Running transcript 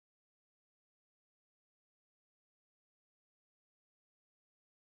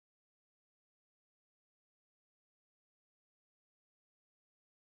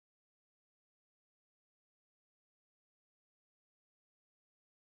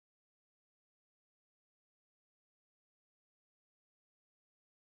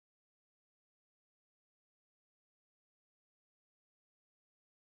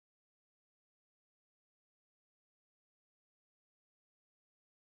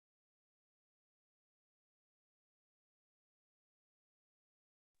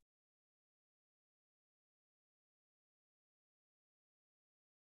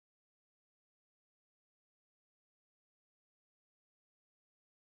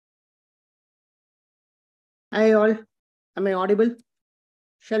Hi all, am I audible?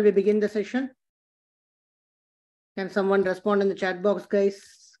 Shall we begin the session? Can someone respond in the chat box, guys?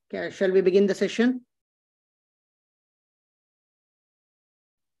 Shall we begin the session?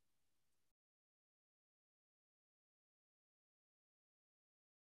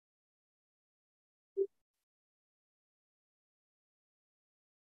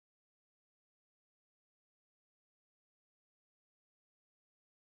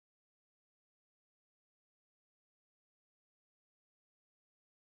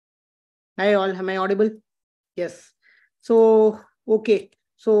 Hi all, am I audible? Yes. So, okay.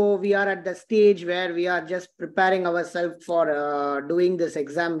 So we are at the stage where we are just preparing ourselves for doing this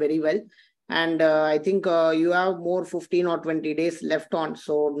exam very well. And I think you have more 15 or 20 days left on.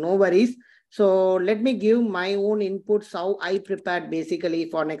 So no worries. So let me give my own inputs, how I prepared basically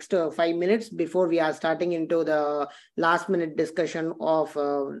for next 5 minutes before we are starting into the last minute discussion of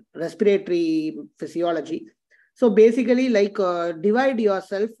respiratory physiology. So basically, like divide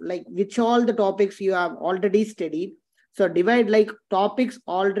yourself, like which all the topics you have already studied. So divide like topics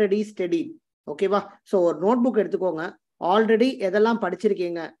already studied. Okay, va? So ஒரு notebook எடுத்துக்கோங்க. Already எதெல்லாம்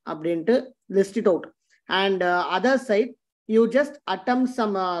படிச்சிருக்கீங்க அப்படின்ட்டு list it out. And other side, you just attempt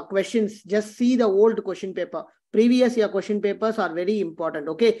some questions. Just see the old question paper. Previous year question papers are very important.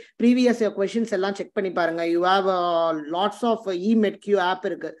 Okay, previous year questions எல்லாம் check பண்ணி பாருங்க. You have lots of eMedQ app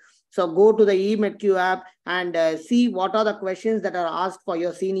இருக்கு. So go to the eMedQ app and see what are the questions that are asked for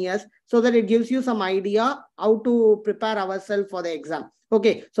your seniors, so that it gives you some idea how to prepare ourselves for the exam.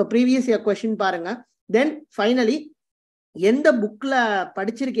 Okay, so previous year question paranga. Then finally, எந்த புக்ல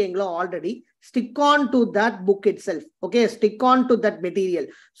படிச்சிருக்கீங்களோ already stick on to that book it self. Okay, stick on to that material.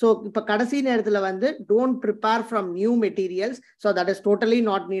 So இப்போ கடைசி நேரத்தில் வந்து don't prepare from new materials. So that is totally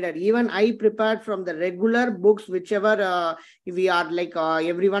not needed. Even I prepared from the regular books which ever we are like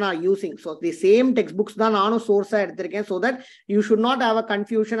every one are using. So the same text books தான் நானும் சோர்ஸாக எடுத்திருக்கேன். So that you should not have a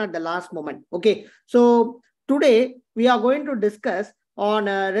confusion at the last moment. Okay, so today we are going to discuss on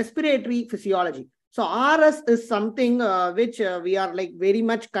respiratory physiology. So RS is something which we are like very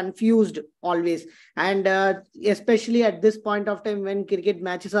much confused always. And especially at this point of time when cricket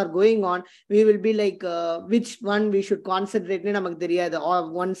matches are going on, we will be like, which one we should concentrate in.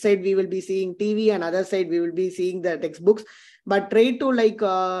 One side we will be seeing TV and other side we will be seeing the textbooks. But try to like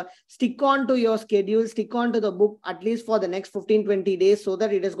stick on to your schedule, stick on to the book at least for the next 15-20 days, so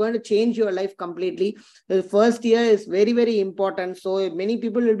that it is going to change your life completely. The first year is very, very important. So many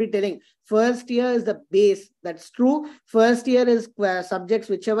people will be telling first year is the base. That's true. First year is subjects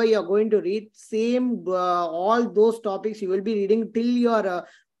whichever you are going to read, same all those topics you will be reading till your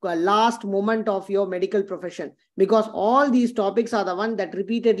last moment of your medical profession, because all these topics are the one that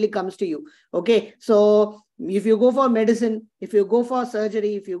repeatedly comes to you. Okay, so if you go for medicine, if you go for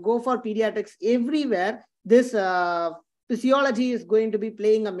surgery, if you go for pediatrics, everywhere this physiology is going to be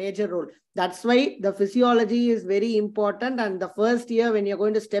playing a major role. That's why the physiology is very important, and the first year when you're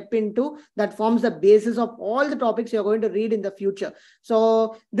going to step into that forms the basis of all the topics you're going to read in the future. So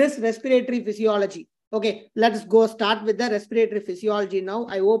this respiratory physiology. Okay, let's go start with the respiratory physiology now.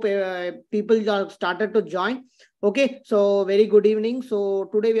 I hope people are started to join. Okay, so very good evening. So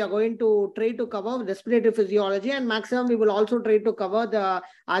today we are going to try to cover respiratory physiology, and maximum we will also try to cover the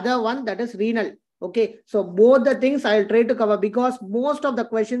other one, that is renal. Okay, so both the things I'll try to cover, because most of the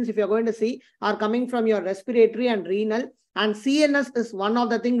questions, if you're going to see, are coming from your respiratory and renal. And CNS is one of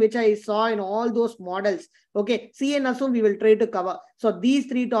the things which I saw in all those models. Okay, CNS we will try to cover. So these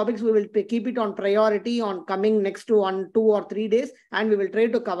three topics we will keep it on priority on coming next to 1, 2 or 3 days, and we will try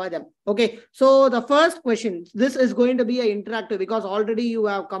to cover them. Okay, so the first question, this is going to be an interactive, because already you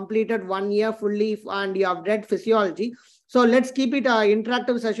have completed 1 year fully and you have read physiology. So let's keep it an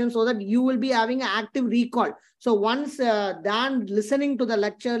interactive session, so that you will be having an active recall. So once than listening to the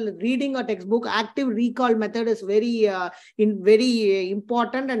lecture, reading a textbook, active recall method is very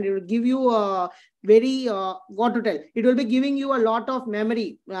important, and it will give you a very what to tell, it will be giving you a lot of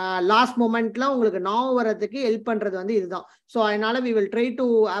memory. Last moment la ungalku now varadhukku help pandrathu vandu idhaan. So adanaala we will try to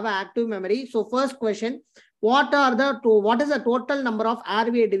have an active memory. So first question, what is the total number of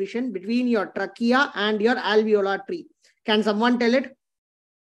airway division between your trachea and your alveolar tree? Can someone tell it?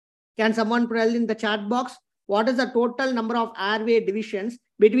 Can someone tell in the chat box, what is the total number of airway divisions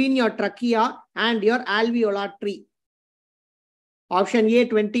between your trachea and your alveolar tree? Option A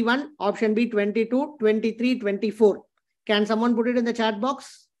 21, option B 22, 23, 24. Can someone put it in the chat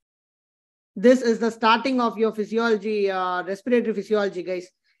box? This is the starting of your physiology, respiratory physiology, guys.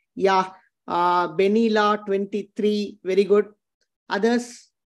 Yeah, Benila 23, very good. Others,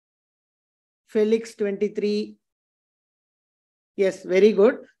 Felix 23, Yes, very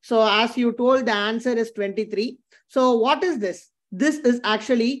good. So as you told, the answer is 23. So what is this? This is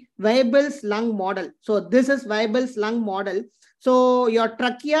actually Weibel's lung model. So this is Weibel's lung model. So your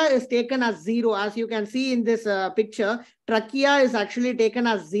trachea is taken as 0. As you can see in this picture, trachea is actually taken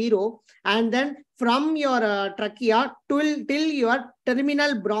as 0. And then from your trachea till your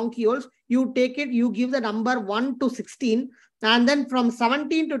terminal bronchioles, you take it, you give the number 1 to 16. And then from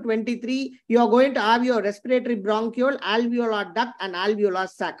 17 to 23, you are going to have your respiratory bronchiole, alveolar duct, and alveolar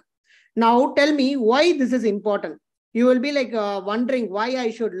sac. Now, tell me why this is important. You will be like wondering why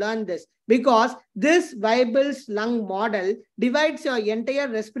I should learn this. Because this Weibel's lung model divides your entire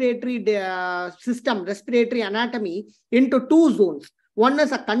respiratory system, respiratory anatomy into two zones. One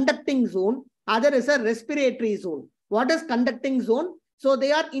is a conducting zone, other is a respiratory zone. What is conducting zone? So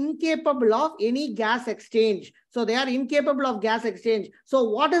they are incapable of any gas exchange. So they are incapable of gas exchange. So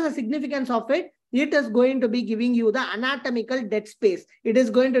what is the significance of it? It is going to be giving you the anatomical dead space. It is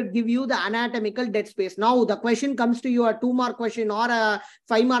going to give you the anatomical dead space. Now the question comes to you, a 2-mark question or a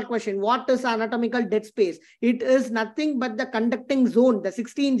 5-mark question. What is anatomical dead space? It is nothing but the conducting zone, the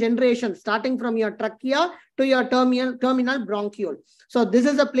 16 generations starting from your trachea to your terminal bronchiole. So this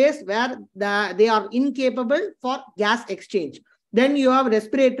is a place where they are incapable for gas exchange. Then you have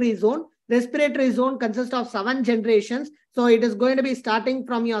respiratory zone. Respiratory zone consists of 7 generations. So it is going to be starting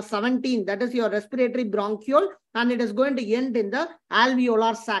from your 17, that is your respiratory bronchiole, and it is going to end in the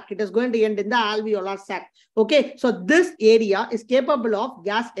alveolar sac. It is going to end in the alveolar sac. Okay, so this area is capable of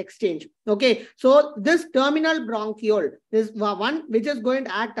gas exchange. Okay, so this terminal bronchiole is one which is going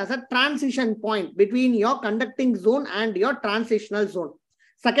to act as a transition point between your conducting zone and your transitional zone.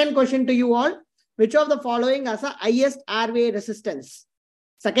 Second question to you all. Which of the following has the highest airway resistance?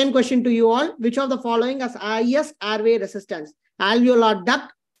 Second question to you all. Which of the following has highest airway resistance? Alveolar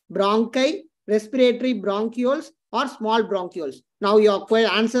duct, bronchi, respiratory bronchioles, or small bronchioles? Now your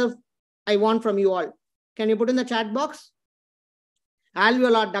answer I want from you all. Can you put in the chat box?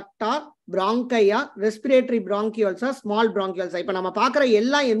 Alveolar duct, bronchi, respiratory bronchioles, small bronchioles. இப்போ நம்ம பார்க்குற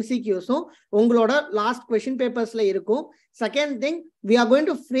எல்லா MCQஸும் உங்களோட last question papersல இருக்கும். Second thing, we are going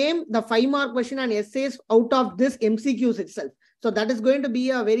to frame the 5-mark question and essays out of this MCQs itself. So that is going to be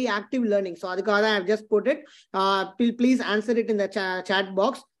a very active learning. So adhukada I have just put it. Please answer it in the chat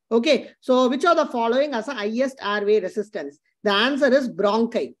box. Okay. So which of the following has the highest airway resistance? The answer is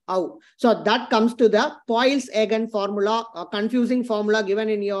bronchi. How? So that comes to the Poisson-Hagen formula, a confusing formula given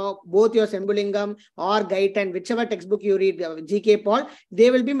in your both your Sembulingam or Guyton, whichever textbook you read, GK Paul, they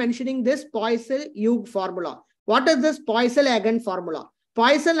will be mentioning this Poisson-Hagen formula. What is this Poisson-Hagen formula?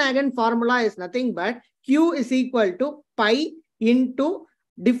 Poisson-Hagen formula is nothing but Q is equal to pi into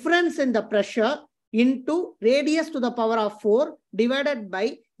difference in the pressure into radius to the power of 4 divided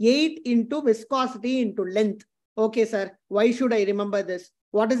by 8 into viscosity into length. Okay, sir. Why should I remember this?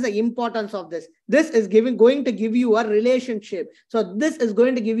 What is the importance of this? This is going to give you a relationship. So this is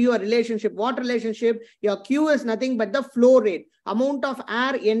going to give you a relationship. What relationship? Your Q is nothing but the flow rate. Amount of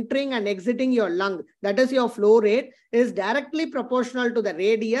air entering and exiting your lung. That is your flow rate is directly proportional to the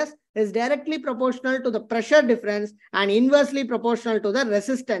radius, is directly proportional to the pressure difference, and inversely proportional to the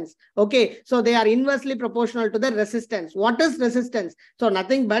resistance. Okay, so they are inversely proportional to the resistance. What is resistance? So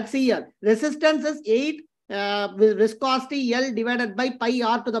nothing but see here. Resistance is 8 viscosity L divided by pi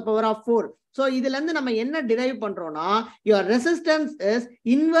R to the power of 4. So இதுல இருந்து நம்ம என்ன derive பண்றோம்னா your resistance is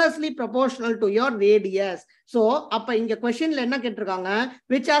inversely proportional to your radius. So அப்ப இங்க questionல என்ன கேட்டிருக்காங்க?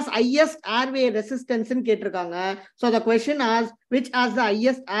 Which has highest airway resistance ன்னு கேட்டிருக்காங்க. So the question has which has the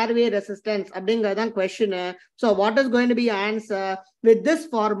highest airway resistance அப்படிங்கறதான் question. So what is going to be answer? With this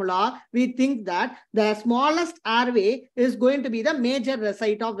formula, we think that the smallest airway is going to be the major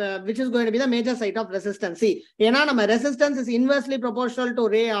site of which is going to be the major site of resistance. See, ஏன்னா நம்ம resistance is inversely proportional to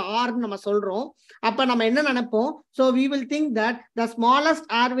R நம்ம சொல்றோம். அப்ப நம்ம என்ன நினைப்போம்? So we will think that the smallest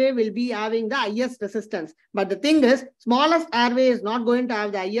airway will be having the highest resistance. But the thing is, smallest airway is not going to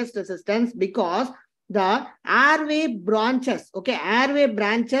have the highest resistance because the airway branches, okay, airway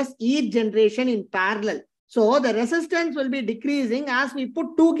branches each generation in parallel. So the resistance will be decreasing as we put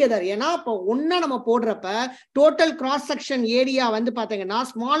together. ஏன்னா இப்போ ஒன்னா நம்ம போடுறப்ப total cross section area வந்து பாத்தீங்கன்னா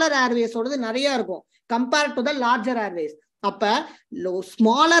smaller airways ஓடது நிறைய இருக்கும் compared to the larger airways. அப்ப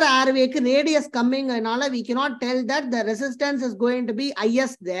smaller airway க்கு radius கம்மிங்கனால we cannot tell that the resistance is going to be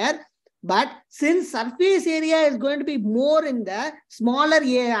highest there. But since surface area is going to be more in the smaller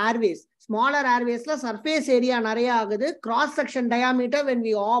airways, smaller airways la surface area nariya agudhu, cross section diameter when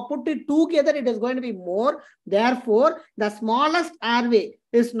we all put it together it is going to be more. Therefore the smallest airway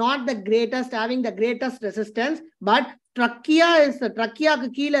is not the greatest having the greatest resistance, but trachea is the trachea ku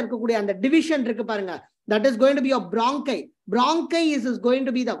keela irukkudiya and the division irukku parunga, that is going to be your bronchi. Bronchi is going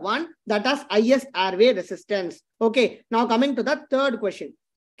to be the one that has highest airway resistance. Okay, now coming to the third question.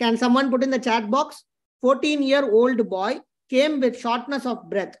 Can someone put in the chat box? 14-year-old boy came with shortness of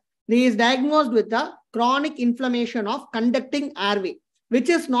breath. He is diagnosed with the chronic inflammation of conducting airway, which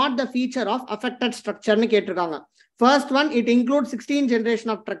is not the feature of affected structure. First one, it includes 16th generation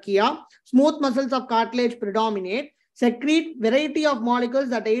of trachea, smooth muscles of cartilage predominate, secrete variety of molecules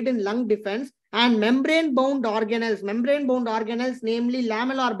that aid in lung defense, and membrane-bound organelles. Membrane-bound organelles, namely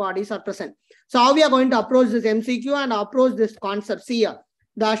lamellar bodies, are present. So how we are going to approach this MCQ and approach this concept? See here.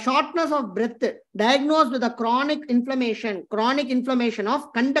 The shortness of breath diagnosed with a chronic inflammation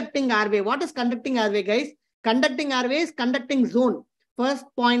of conducting airway. What is conducting airway, guys? Conducting airway is conducting zone. First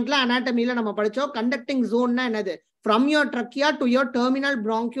point la anatomy la nama padichom. Conducting zone na enadhu? From your trachea to your terminal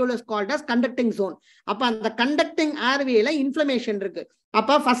bronchiole is called as conducting zone. Appa the conducting airway la inflammation irukku.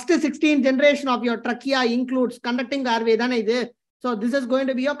 Appa first 16th generation of your trachea includes conducting airway dana idu. So this is going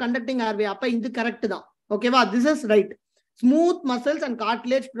to be your conducting airway. Appa indu correct da. Okay va? This is right. Smooth muscles and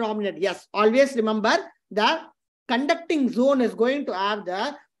cartilage predominate. Yes, always remember the conducting zone is going to have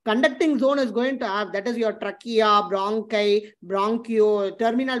that is your trachea, bronchi, bronchio,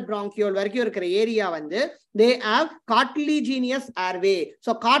 terminal bronchiole, area. They have cartilaginous airway.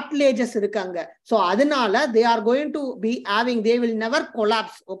 So cartilages irukanga. So adanala they are going to be having, they will never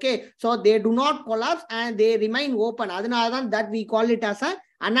collapse. Okay. So they do not collapse and they remain open. Adanala that we call it as a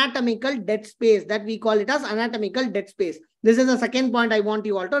anatomical dead space. This is the second point I want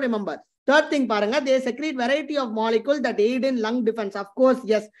you all to remember. Third thing, paranga, they secrete variety of molecules that aid in lung defense. Of course,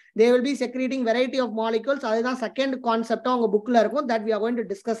 yes, they will be secreting variety of molecules. That is the second concept on book that we are going to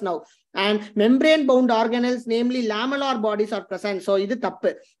discuss now. And membrane-bound organelles, namely lamellar bodies, are present. So, this is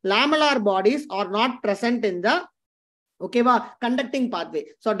tappu. Lamellar bodies are not present in the conducting pathway.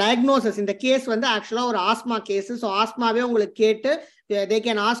 So diagnosis in the case when the actual or asthma cases. So asthma they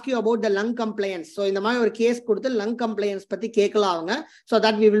can ask you about the lung compliance. So in the case the lung compliance so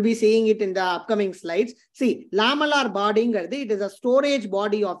that we will be seeing it in the upcoming slides. See, lamellar body, it is a storage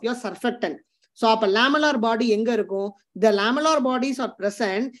body of your surfactant. So, a lamellar body enga irukum? The lamellar bodies are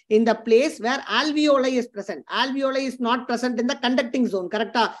present in the place where alveoli is present. Alveoli is not present in the conducting zone.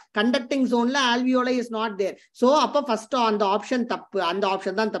 Correct? Conducting zone la alveoli is not there. So, appa first on the option tappu. And the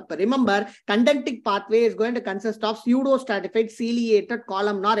option dan tappu. Remember, conducting pathway is going to consist of pseudostratified ciliated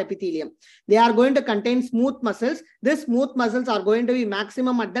columnar epithelium. They are going to contain smooth muscles. These smooth muscles are going to be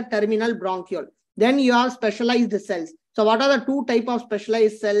maximum at the terminal bronchiole. Then you have specialized cells. So what are the two types of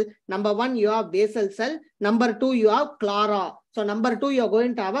specialized cell? Number one, you have basal cell. Number two, you have clara. So number two, you are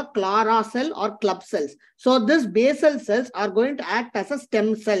going to have a clara cell or club cells. So this basal cells are going to act as a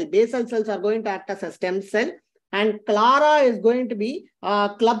stem cell. Basal cells are going to act as a stem cell. And clara is going to be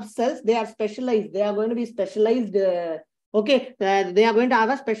club cells. They are specialized. They are going to be specialized. They are going to have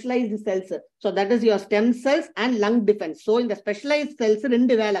a specialized cells. So that is your stem cells and lung defense. So in the specialized cells,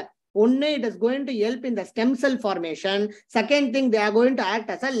 only it is going to help in the stem cell formation. Second thing, they are going to act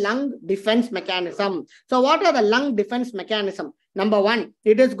as a lung defense mechanism. So what are the lung defense mechanism? Number one,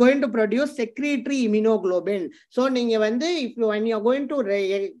 it is going to produce secretory immunoglobulin. So when you are going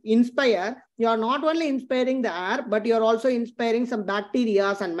to inspire, you are not only inspiring the air, but you are also inspiring some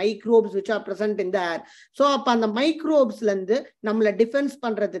bacteria and microbes which are present in the air. So upon the microbes, defense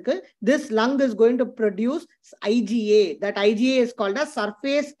this lung is going to produce IgA. That IgA is called as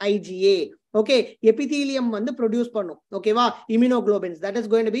surface IgA. Okay, epithelium produce pannu. Okay, immunoglobulins. That is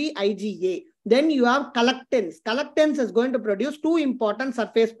going to be IgA. Then you have collectins. Collectins is going to produce two important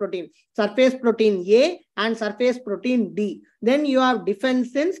surface proteins. Surface protein A and surface protein D. Then you have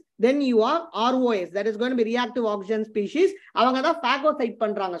defensins. Then you have ROS. That is going to be reactive oxygen species. Phagocyte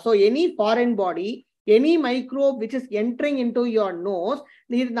pandranga. So any foreign body, any microbe which is entering into your nose,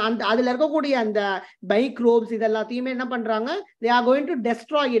 the microbes, they are going to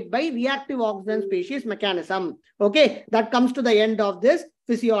destroy it by reactive oxygen species mechanism. Okay, that comes to the end of this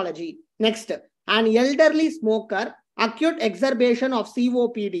physiology. Next, an elderly smoker, acute exacerbation of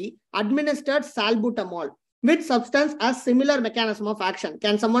COPD, administered salbutamol. Which substance has similar mechanism of action?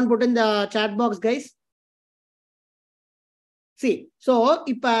 Can someone put in the chat box, guys? See, so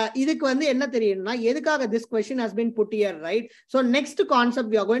this question has been put here, right? So next concept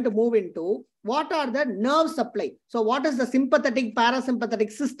we are going to move into, what are the nerve supply? So what is the sympathetic,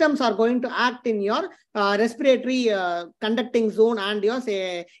 parasympathetic systems are going to act in your respiratory conducting zone and your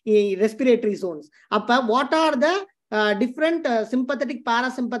respiratory zones? What are the different sympathetic,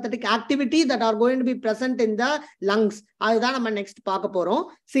 parasympathetic activity that are going to be present in the lungs? That's next.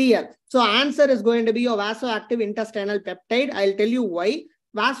 See here. So answer is going to be your vasoactive intestinal peptide. I'll tell you why.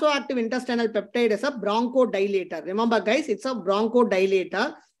 vasoactive intestinal peptide is a bronchodilator. Remember, guys, it's a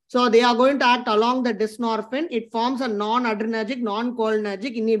bronchodilator. So they are going to act along the dysnorphin. It forms a non-adrenergic,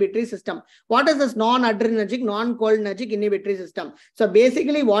 non-cholinergic inhibitory system. What is this non-adrenergic, non-cholinergic inhibitory system? So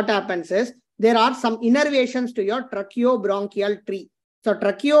basically what happens is there are some innervations to your tracheobronchial tree. So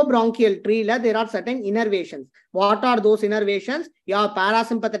tracheobronchial tree, there are certain innervations. What are those innervations? You have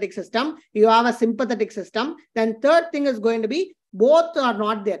parasympathetic system, you have a sympathetic system. Then third thing is going to be both are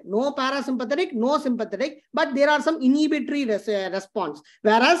not there. No parasympathetic, no sympathetic, but there are some inhibitory response.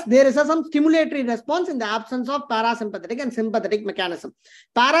 Whereas there is some stimulatory response in the absence of parasympathetic and sympathetic mechanism.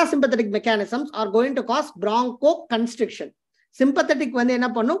 Parasympathetic mechanisms are going to cause bronchoconstriction. Sympathetic வந்து என்ன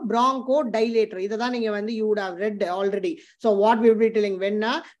பண்ணும் bronchodilator. இதுதான் நீங்க வந்து you would have read already. So what we will be telling, when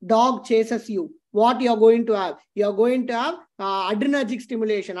a dog chases you, what you are going to have? You are going to have adrenergic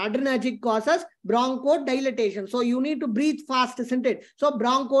stimulation. Adrenergic causes bronchodilatation. So you need to breathe fast, isn't it? So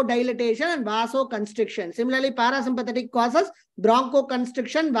bronchodilatation and vasoconstriction. Similarly, parasympathetic causes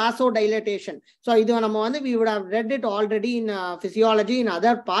bronchoconstriction, vasodilatation. So we would have read it already in physiology in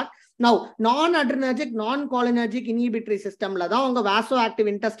other part. Now, non-adrenergic, non-cholinergic inhibitory system la dhaan unga vasoactive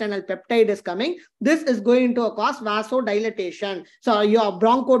intestinal peptide is coming. This is going to cause vasodilatation. So your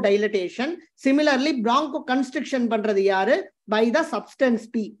bronchodilation. Similarly, bronchoconstriction pandrathu yaru? By the substance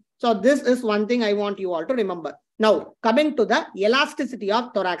P. So this is one thing I want you all to remember. Now, coming to the elasticity of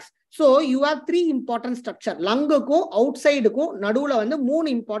thorax. So you have three important structure. Lung ko, outside ko, nadula vandu moon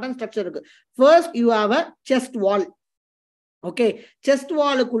important structure irukku. First, you have a chest wall. Okay, chest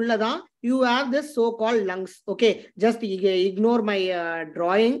wall kulla you have this so-called lungs. Okay, just ignore my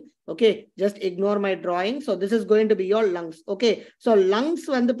drawing. Okay, just ignore my drawing. So this is going to be your lungs. Okay, so lungs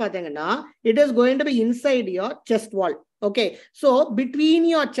vandu pathina, it is going to be inside your chest wall. Okay, so between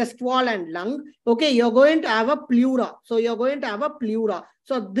your chest wall and lung, okay, you're going to have a pleura. So you're going to have a pleura.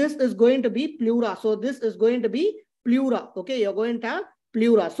 So this is going to be pleura. So this is going to be pleura. Okay, you're going to have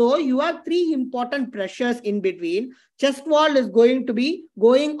pleura. So you have three important pressures in between. Chest wall is going to be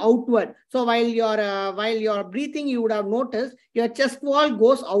going outward. So while you're breathing, you would have noticed your chest wall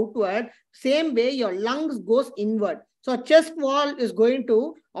goes outward. Same way your lungs goes inward. So chest wall is going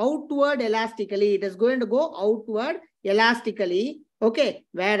to outward elastically. It is going to go outward elastically. Okay,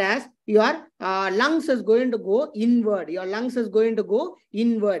 whereas your lungs is going to go inward. Your lungs is going to go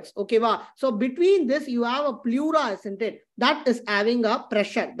inwards. Okay, wow. So between this, you have a pleura, isn't it? That is having a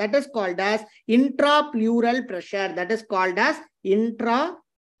pressure. That is called as intrapleural pressure. That is called as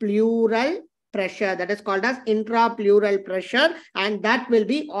intrapleural pressure. That is called as intrapleural pressure. And that will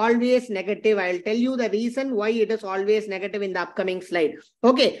be always negative. I'll tell you the reason why it is always negative in the upcoming slide.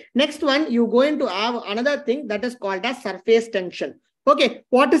 Okay, next one, you're going to have another thing that is called as surface tension. Okay,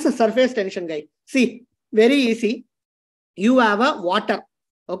 what is a surface tension, guys? See, very easy. You have a water.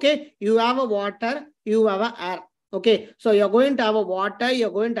 Okay, you have a water, you have a air. Okay, so you're going to have a water, you're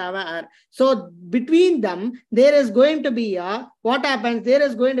going to have a air. So between them, there is going to be a, what happens? There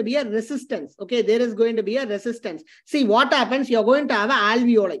is going to be a resistance. Okay, there is going to be a resistance. See, what happens? You're going to have an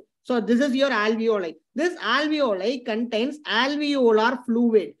alveoli. So this is your alveoli. This alveoli contains alveolar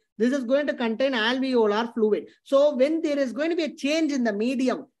fluid. This is going to contain alveolar fluid. So when there is going to be a change in the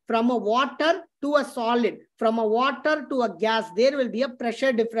medium from a water to a solid, from a water to a gas, there will be a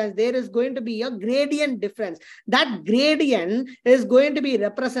pressure difference. There is going to be a gradient difference. That gradient is going to be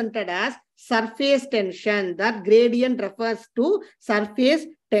represented as surface tension. That gradient refers to surface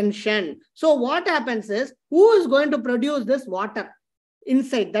tension. So what happens is, who is going to produce this water?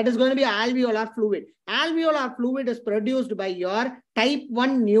 Inside, that is going to be alveolar fluid. Alveolar fluid is produced by your type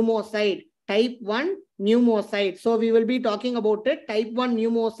 1 pneumocyte. Type 1 pneumocyte. So we will be talking about it. Type 1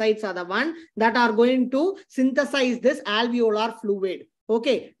 pneumocytes are the one that are going to synthesize this alveolar fluid.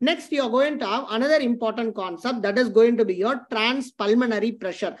 Okay, next you are going to have another important concept that is going to be your transpulmonary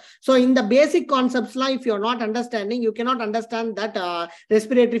pressure. So in the basic concepts, if you are not understanding, you cannot understand that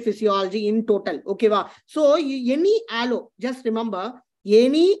respiratory physiology in total. Okay, wow. So any allo, just remember,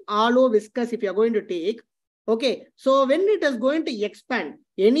 any allo viscous if you are going to take, okay, so when it is going to expand,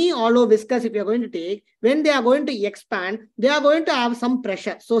 any allo viscous if you are going to take, when they are going to expand, they are going to have some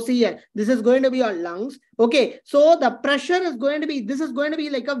pressure. So see here, this is going to be your lungs. Okay, so the pressure is going to be, this is going to be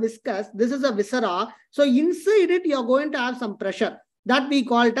like a viscous, this is a viscera. So inside it, you are going to have some pressure. That we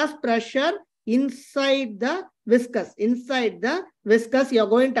call it as pressure inside the viscous. Inside the viscous, you are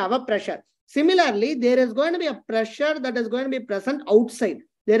going to have a pressure. Similarly, there is going to be a pressure that is going to be present outside.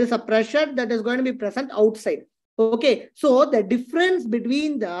 There is a pressure that is going to be present outside. Okay, so the difference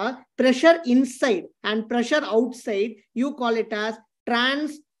between the pressure inside and pressure outside, you call it as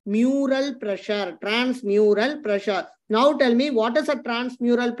transmural pressure. Transmural pressure. Now tell me, what is a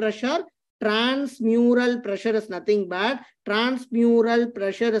transmural pressure? Transmural pressure is nothing but,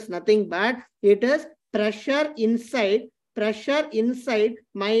 it is pressure inside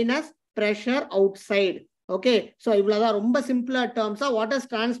minus pressure outside. Okay, so romba simpler terms. What is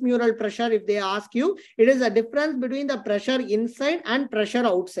transmural pressure? If they ask you, it is a difference between the pressure inside and pressure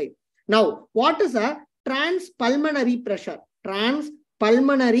outside. Now, what is a transpulmonary pressure?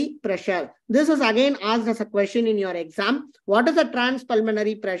 Transpulmonary pressure. This is again asked as a question in your exam. What is a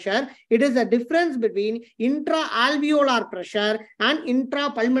transpulmonary pressure? It is the difference between intra-alveolar pressure and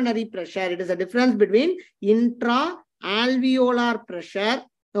intrapulmonary pressure. It is a difference between intra-alveolar pressure,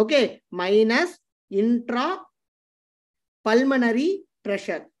 okay, minus intrapulmonary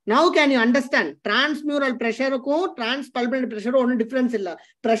pressure. Now can you understand? Transmural pressure ko transpulmonary pressure one difference illa.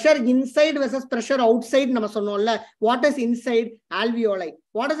 Pressure inside versus pressure outside nama sonnolla. What is inside? Alveoli.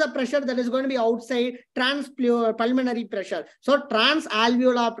 What is the pressure that is going to be outside? Transpulmonary pressure. So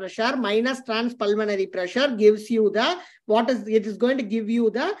transalveolar pressure minus transpulmonary pressure gives you the, it is going to give you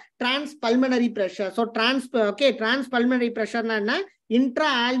the transpulmonary pressure. So transpulmonary pressure na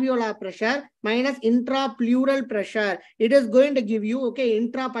intra-alveolar pressure minus intrapleural pressure. It is going to give you, okay,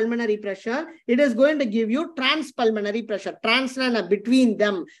 intrapulmonary pressure. It is going to give you transpulmonary pressure. Trans between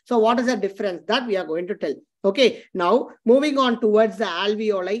them. So what is the difference? That we are going to tell. Okay, now moving on towards the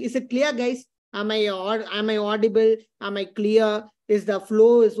alveoli. Is it clear, guys? Am I audible? Am I clear? Is the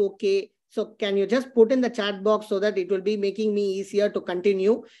flow is okay? So can you just put in the chat box so that it will be making me easier to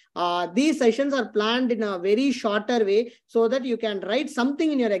continue. These sessions are planned in a very shorter way so that you can write something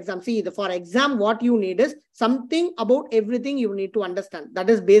in your exam. See, for exam, what you need is something about everything you need to understand. That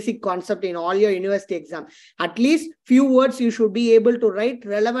is basic concept in all your university exam. At least few words you should be able to write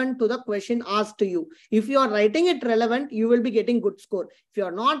relevant to the question asked to you. If you are writing it relevant, you will be getting good score. If you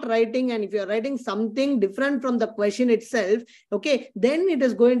are not writing and if you are writing something different from the question itself, okay, then it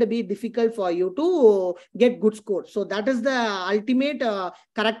is going to be difficult for you to get good score. So that is the ultimate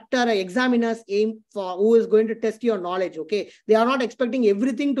character examiner's aim for who is going to test your knowledge. Okay, they are not expecting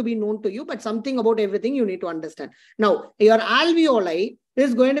everything to be known to you, but something about everything you need to understand. Now, your alveoli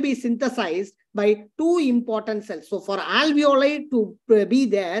is going to be synthesized by two important cells. So for alveoli to be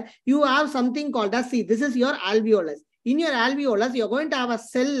there, you have something called as, see, this is your alveolus. In your alveolus, you're going to have a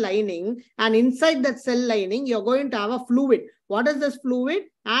cell lining, and inside that cell lining, you're going to have a fluid. What is this fluid?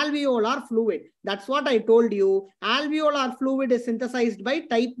 Alveolar fluid. That's what I told you. Alveolar fluid is synthesized by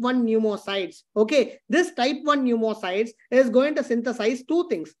type 1 pneumocytes. Okay, this type 1 pneumocytes is going to synthesize two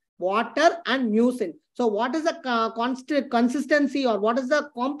things, water and mucin. So what is the consistency or what is the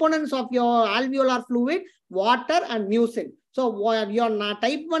components of your alveolar fluid? Water and mucin. So your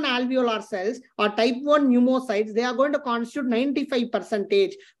type 1 alveolar cells or type 1 pneumocytes, they are going to constitute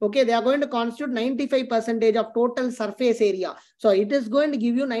 95%. Okay, they are going to constitute 95% of total surface area. So it is going to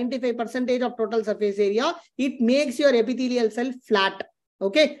give you 95% of total surface area. It makes your epithelial cell flat.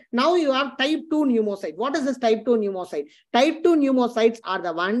 Okay, now you have type 2 pneumocyte. What is this type 2 pneumocyte? Type 2 pneumocytes are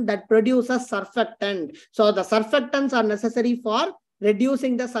the one that produces surfactant. So the surfactants are necessary for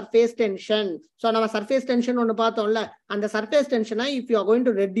reducing the surface tension. So now surface tension on and the surface tension, if you are going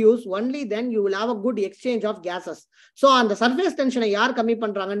to reduce, only then you will have a good exchange of gases. So on the surface tension,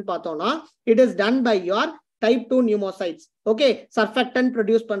 it is done by your type 2 pneumocytes. Okay, surfactant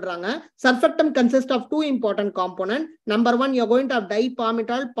produced pandranga. Surfactant consists of two important components. Number one, you're going to have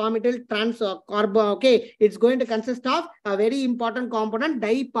palmityl trans carbon. Okay, it's going to consist of a very important component,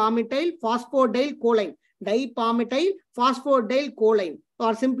 dipalmityl phosphodiol choline. Dipalmityl phosphodiol choline,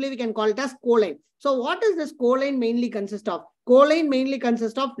 or simply we can call it as choline. So what does this choline mainly consist of? Choline mainly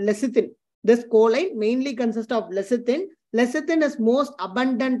consists of lecithin. This choline mainly consists of lecithin. Lecithin is most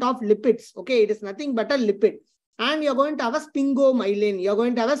abundant of lipids. Okay, it is nothing but a lipid. And you're going to have a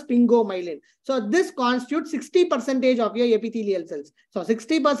sphingomyelin. So this constitutes 60% of your epithelial cells. So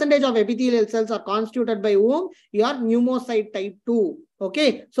 60% of epithelial cells are constituted by whom? Your pneumocyte type 2.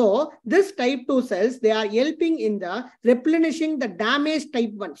 Okay, so this type 2 cells, they are helping in the replenishing the damaged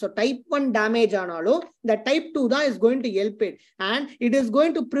type 1. So type 1 damage analo, the type 2 is going to help it. And it is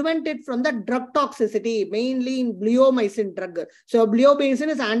going to prevent it from the drug toxicity, mainly in bleomycin drug. So bleomycin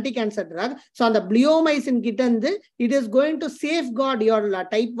is anti-cancer drug. So on the bleomycin kitand, it is going to safeguard your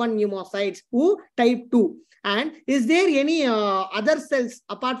type 1 pneumocytes, who type 2. And is there any other cells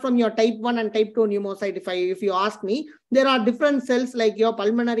apart from your type 1 and type 2 pneumocyte? If you ask me, there are different cells like your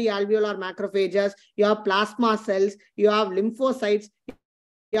pulmonary alveolar macrophages, your plasma cells, you have lymphocytes,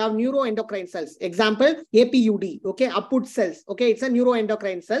 you have neuroendocrine cells. Example, APUD, okay, Apud cells, okay, it's a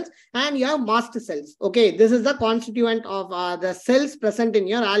neuroendocrine cells, and you have mast cells, okay. This is the constituent of the cells present in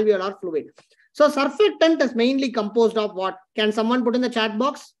your alveolar fluid. So surfactant is mainly composed of what? Can someone put in the chat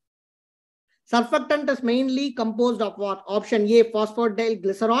box? Surfactant is mainly composed of what? Option A, phosphodiol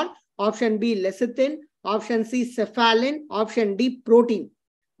glycerol. Option B, lecithin. Option C, cephalin. Option D, protein.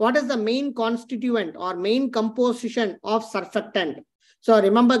 What is the main constituent or main composition of surfactant? So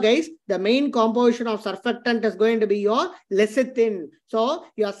remember guys, the main composition of surfactant is going to be your lecithin. So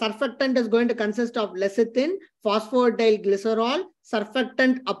your surfactant is going to consist of lecithin, phosphodiol glycerol,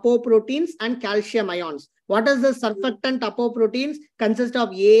 surfactant apoproteins and calcium ions. What is the surfactant apoproteins? Consist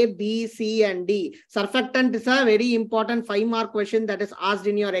of A, B, C and D. Surfactant is a very important 5-mark question that is asked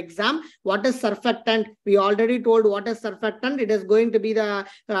in your exam. What is surfactant? We already told what is surfactant. It is going to be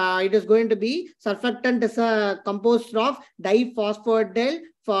surfactant is composed of diphosphoryl,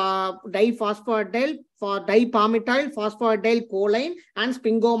 for diphosphoryl, for dipalmityl, phosphodiol choline and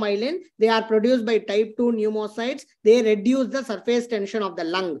sphingomyelin. They are produced by type 2 pneumocytes. They reduce the surface tension of the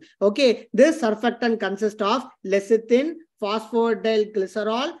lung. Okay, this surfactant consists of lecithin, phosphodiol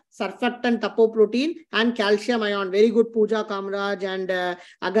glycerol, surfactant apoprotein and calcium ion. Very good, Pooja Kamraj and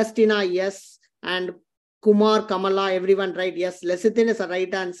Agustina, yes, and Kumar, Kamala, everyone, right? Yes, lecithin is a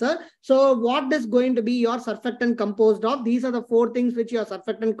right answer. So what is going to be your surfactant composed of? These are the 4 things which your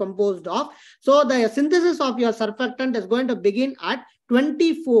surfactant composed of. So the synthesis of your surfactant is going to begin at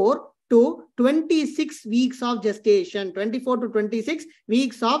 24 to 26 weeks of gestation. 24 to 26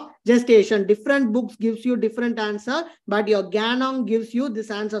 weeks of gestation. Different books gives you different answer, but your Ganong gives you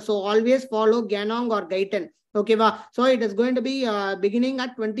this answer. So always follow Ganong or Gaitan. Okay, so it is going to be beginning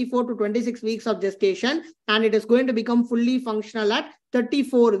at 24 to 26 weeks of gestation, and it is going to become fully functional at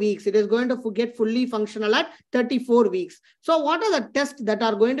 34 weeks. It is going to get fully functional at 34 weeks. So what are the tests that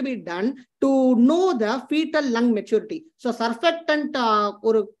are going to be done to know the fetal lung maturity? So surfactant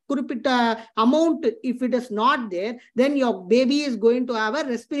or kurupita amount, if it is not there, then your baby is going to have a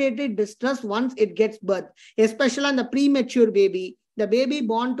respiratory distress once it gets birth, especially on the premature baby, the baby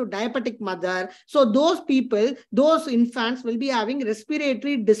born to diabetic mother. So those people, those infants will be having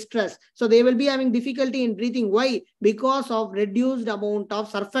respiratory distress. So they will be having difficulty in breathing. Why? Because of reduced amount of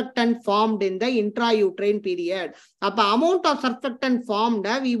surfactant formed in the intrauterine period. Amount of surfactant formed,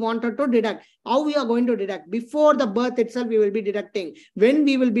 we wanted to deduct. How we are going to deduct? Before the birth itself, we will be deducting. When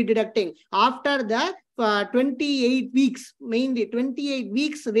we will be deducting? After the 28 weeks, mainly 28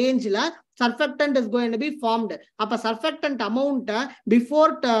 weeks range la surfactant is going to be formed. Appa surfactant amount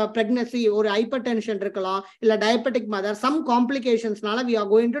before pregnancy or hypertension irukkalam illa diabetic mother, some complications nala we are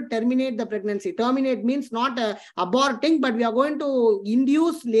going to terminate the pregnancy. Terminate means not aborting, but we are going to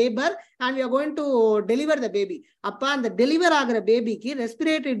induce labor and we are going to deliver the baby. Appa the deliver agra baby ki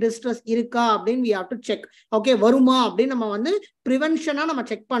respiratory distress irukka abdin we have to check. Okay, varuma abdin nama vandu prevention nama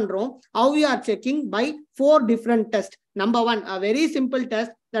check pandrom. How we are checking? By 4 different tests. Number 1, a very simple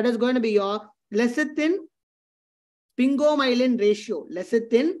test, that is going to be your lecithin sphingomyelin ratio.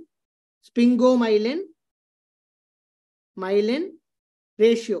 Lecithin sphingomyelin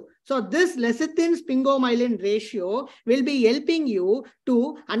ratio. So this lecithin sphingomyelin ratio will be helping you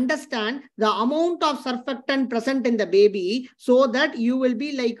to understand the amount of surfactant present in the baby, so that you will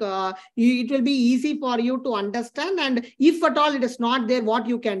be like, it will be easy for you to understand. And if at all it is not there, what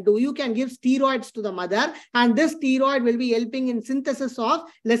you can do? You can give steroids to the mother, and this steroid will be helping in synthesis of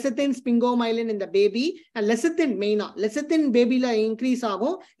lecithin sphingomyelin in the baby. And lecithin main, lecithin baby la increase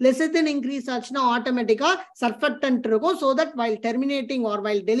agum. Lecithin increase achna automatica surfactant irukum, so that while terminating or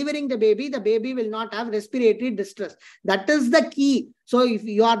while delivering the baby will not have respiratory distress. That is the key. So if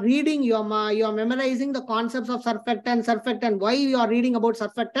you are reading, you are memorizing the concepts of surfactant, why you are reading about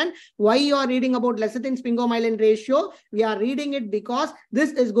surfactant, why you are reading about lecithin sphingomyelin ratio. We are reading it because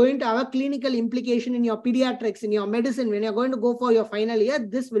this is going to have a clinical implication in your pediatrics, in your medicine. When you are going to go for your final year,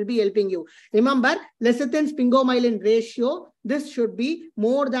 this will be helping you. Remember, lecithin sphingomyelin ratio, this should be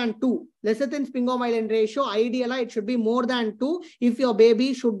more than 2. Lecithin sphingomyelin ratio, ideally it should be more than 2 if your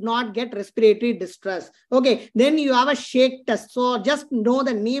baby should not get respiratory distress. Okay, then you have a shake test. So just know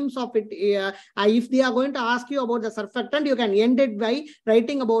the names of it. If they are going to ask you about the surfactant, you can end it by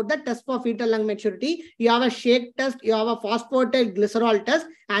writing about the test for fetal lung maturity. You have a shake test, you have a phosphodiol glycerol test,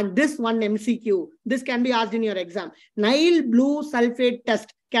 and this one MCQ. This can be asked in your exam. Nile blue sulfate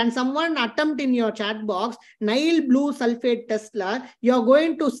test. Can someone attempt in your chat box? Nile blue sulfate test la, you are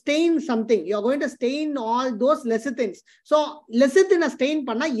going to stain something. You are going to stain all those lecithins. So lecithin stain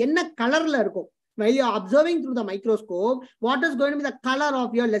panna enna color la irukum? While you are observing through the microscope, what is going to be the color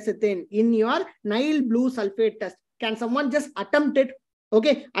of your lecithin in your Nile blue sulfate test? Can someone just attempt it?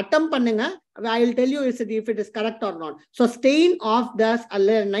 Okay, attempt pannunga. I will tell you if it is correct or not. So stain of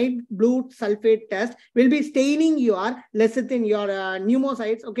the night blue sulfate test will be staining your lecithin, your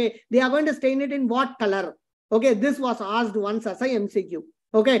pneumocytes. Okay, they are going to stain it in what color? Okay, this was asked once as a MCQ.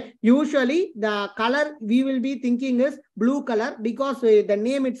 Okay, usually the color we will be thinking is blue color because the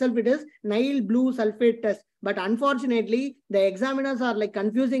name itself it is Nile blue sulfate test. But unfortunately, the examiners are like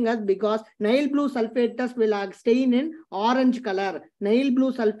confusing us because Nile blue sulfate test will stain in orange color. Nile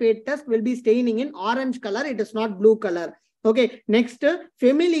blue sulfate test will be staining in orange color. It is not blue color. Okay, next,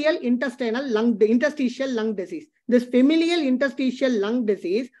 familial interstitial lung disease. This familial interstitial lung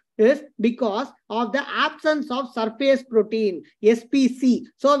disease is because of the absence of surface protein, SPC.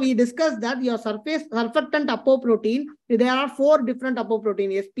 So we discussed that your surface surfactant apoprotein, there are 4 different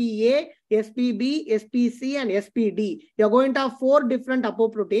apoprotein, SPA, SPB, SPC, and SPD. You're going to have 4 different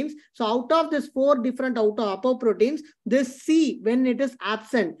apoproteins. So out of this 4 different apoproteins, this C, when it is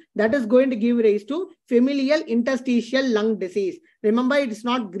absent, that is going to give rise to familial interstitial lung disease. Remember, it is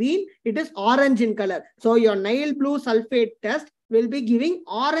not green, it is orange in color. So your Nile blue sulfate test will be giving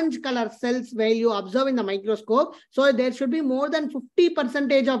orange color cells while you observe in the microscope. So there should be more than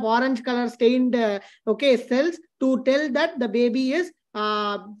 50% of orange color stained cells to tell that the baby is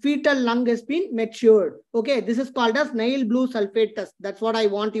fetal lung has been matured. Okay, this is called as Nile blue sulfate test. That's what I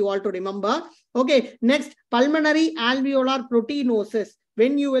want you all to remember. Okay, next, pulmonary alveolar proteinosis.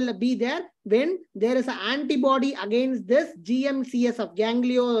 When you will be there, when there is an antibody against this GM-CSF,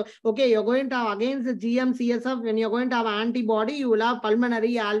 ganglio, okay, you're going to have against the GM-CSF, when you're going to have an antibody, you will have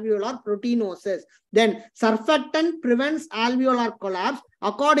pulmonary alveolar proteinosis. Then surfactant prevents alveolar collapse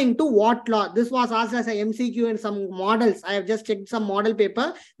according to what law? This was asked as a MCQ in some models. I have just checked some model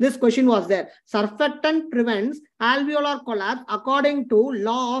paper. This question was there. Surfactant prevents alveolar collapse according to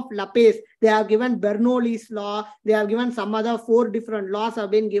law of Laplace. They have given Bernoulli's law. They have given some other 4 different laws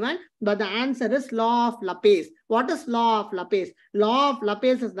have been given. But the answer is law of Laplace. What is law of Laplace? Law of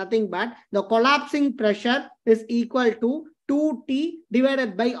Laplace is nothing but the collapsing pressure is equal to 2T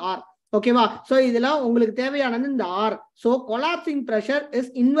divided by R. Okay, so idella ungalku thevayanadhu inda R. So collapsing pressure is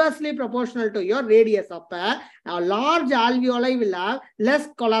inversely proportional to your radius. Appa a large alveoli will have less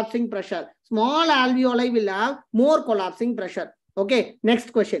collapsing pressure. Small alveoli will have more collapsing pressure. Okay,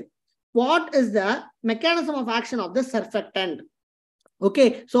 next question. What is the mechanism of action of the surfactant?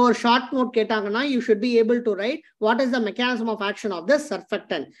 Okay, so a short note ketangana, you should be able to write what is the mechanism of action of the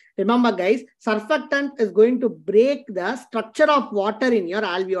surfactant. Remember guys, surfactant is going to break the structure of water in your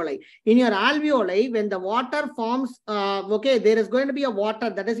alveoli. In your alveoli, when the water forms, okay, there is going to be a water,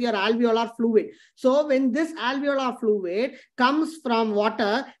 that is your alveolar fluid. So when this alveolar fluid comes from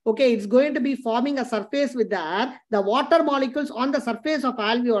water, okay, it's going to be forming a surface with the air. The water molecules on the surface of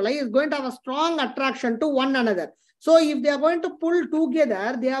alveoli is going to have a strong attraction to one another. So if they are going to pull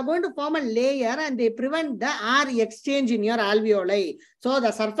together, they are going to form a layer and they prevent the air exchange in your alveoli. So the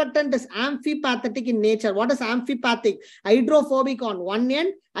surfactant is amphipathetic in nature. What is amphipathic? Hydrophobic on one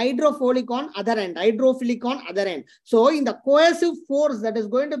end, hydrophilic on other end, hydrophilic on other end. So in the cohesive force that is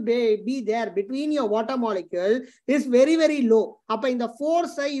going to be there between your water molecule is very, very low. Up in the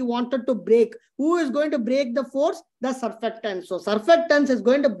force you wanted to break. Who is going to break the force? The surfactant. So surfactants is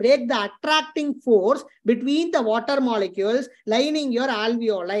going to break the attracting force between the water molecules lining your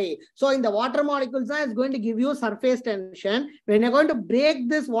alveoli. So in the water molecules, it's going to give you surface tension. When you're going to break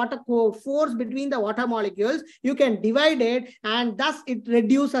this water force between the water molecules, you can divide it and thus it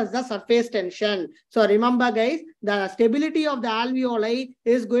reduces the surface tension. So remember guys, the stability of the alveoli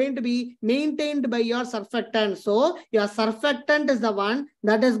is going to be maintained by your surfactant. So your surfactant is the one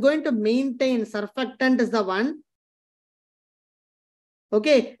that is going to maintain, surfactant is the one,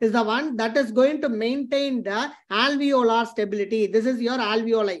 okay, is the one that is going to maintain the alveolar stability. This is your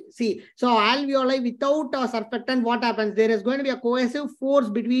alveoli. See, so alveoli without a surfactant, what happens? There is going to be a cohesive force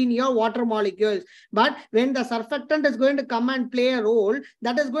between your water molecules. But when the surfactant is going to come and play a role,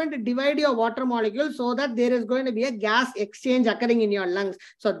 that is going to divide your water molecules so that there is going to be a gas exchange occurring in your lungs.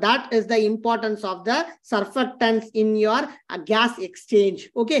 So that is the importance of the surfactants in your gas exchange.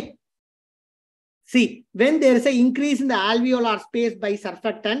 Okay. See, when there is an increase in the alveolar space by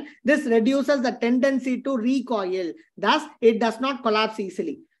surfactant, this reduces the tendency to recoil. Thus, it does not collapse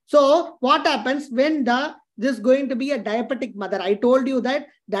easily. So, what happens when this is going to be a diabetic mother? I told you that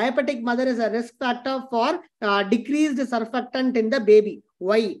diabetic mother is a risk factor for decreased surfactant in the baby.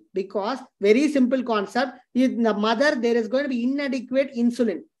 Why? Because very simple concept. In the mother, there is going to be inadequate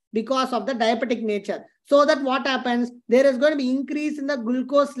insulin because of the diabetic nature. So that what happens? There is going to be increase in the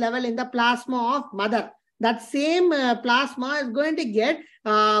glucose level in the plasma of mother. That same plasma is going to get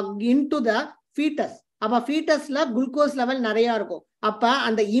into the fetus. Appa fetus la glucose level nariya irukum. Appa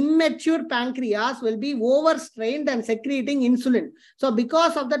and the immature pancreas will be overstrained and secreting insulin. So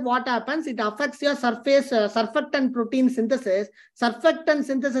because of that, what happens? It affects your surface surfactant protein synthesis. Surfactant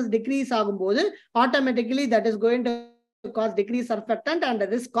synthesis decrease agumbodhu, automatically that is going to cause decreased surfactant and the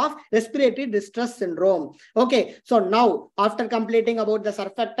risk of respiratory distress syndrome. Okay, so now after completing about the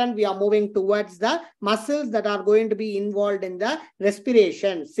surfactant, we are moving towards the muscles that are going to be involved in the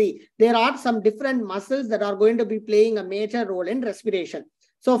respiration. See, there are some different muscles that are going to be playing a major role in respiration.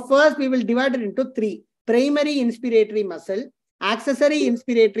 So first we will divide it into three: primary inspiratory muscle, accessory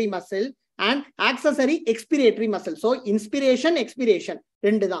inspiratory muscle, and accessory expiratory muscle. So inspiration, expiration.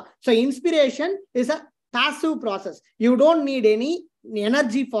 So inspiration is a passive process. You don't need any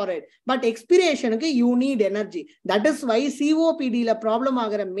energy for it. But expiration, okay, you need energy. That is why COPD la problem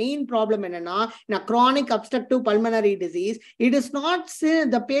agara main problem enna, in a chronic obstructive pulmonary disease, it is not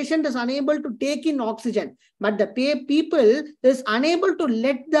the patient is unable to take in oxygen, but the people is unable to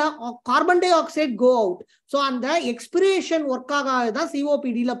let the carbon dioxide go out. So on the expiration work aga the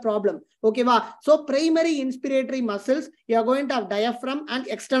COPD la problem. Okay, va? So primary inspiratory muscles, you are going to have diaphragm and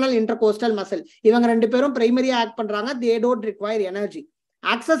external intercostal muscle. Ivanga rendu perum primary act pandranga, they don't require energy.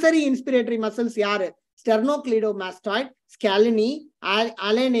 Accessory inspiratory muscles yaar? Sternocleidomastoid, scalene,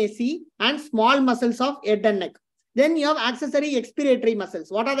 alanaceae, and small muscles of head and neck. Then you have accessory expiratory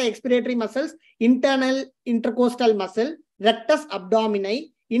muscles. What are the expiratory muscles? Internal intercostal muscle, rectus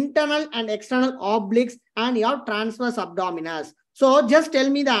abdomini, internal and external obliques, and you have transverse abdominis. So just tell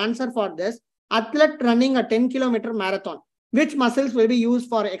me the answer for this. Athlete running a 10-kilometer marathon. Which muscles will be used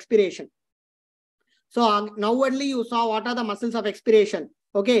for expiration? So now only you saw what are the muscles of expiration.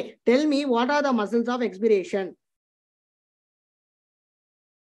 Okay, tell me what are the muscles of expiration.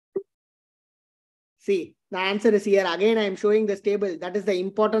 See, the answer is here. Again, I am showing this table. That is the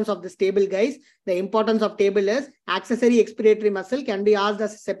importance of this table, guys. The importance of table is accessory expiratory muscle can be asked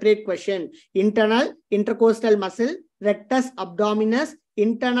as a separate question. Internal, intercostal muscle, rectus abdominis,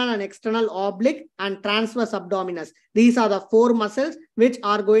 internal and external oblique, and transverse abdominis. These are the four muscles which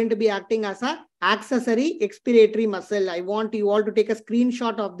are going to be acting as a accessory expiratory muscle. I want you all to take a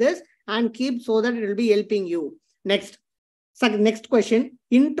screenshot of this and keep so that it will be helping you. Next question,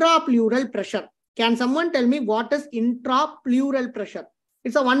 intrapleural pressure. Can someone tell me what is intrapleural pressure?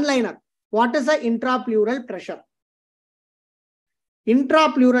 It's a one-liner. What is the intrapleural pressure?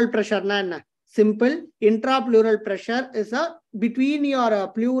 Intrapleural pressure, na? Simple. Intrapleural pressure is a between your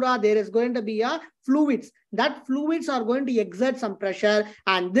pleura, there is going to be a fluids. That fluids are going to exert some pressure,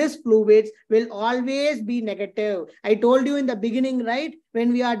 and this fluids will always be negative. I told you in the beginning, right?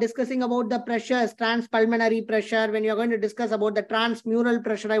 When we are discussing about the pressures, transpulmonary pressure, when you are going to discuss about the transmural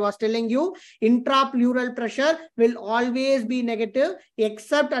pressure, I was telling you, intrapleural pressure will always be negative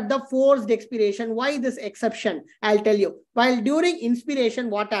except at the forced expiration. Why this exception? I'll tell you. While during inspiration,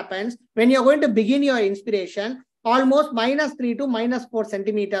 what happens? When you're going to begin your inspiration, almost -3 to -4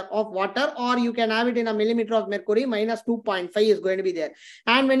 centimeter of water, or you can have it in a millimeter of mercury, -2.5 is going to be there.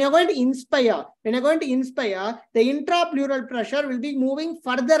 And when you're going to inspire, the intrapleural pressure will be moving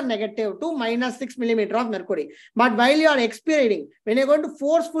further negative to -6 millimeter of mercury. But while you are expiring, when you're going to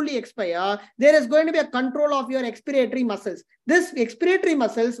forcefully expire, there is going to be a control of your expiratory muscles. This expiratory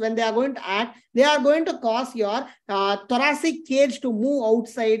muscles, when they are going to act, they are going to cause your thoracic cage to move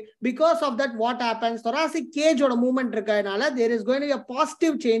outside. Because of that, what happens? Thoracic cage or movement, there is going to be a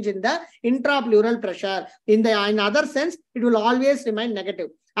positive change in the intrapleural pressure. In other sense, it will always remain negative.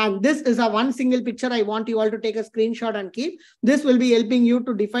 And this is a one single picture. I want you all to take a screenshot and keep. This will be helping you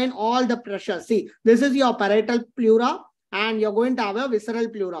to define all the pressure. See, this is your parietal pleura, and you're going to have a visceral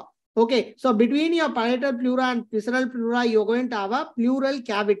pleura. Okay, so between your parietal pleura and visceral pleura, you're going to have a pleural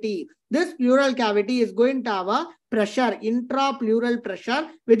cavity. This pleural cavity is going to have a pressure, intrapleural pressure,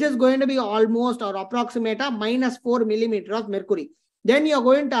 which is going to be almost or approximate a -4 millimeter of mercury. Then you're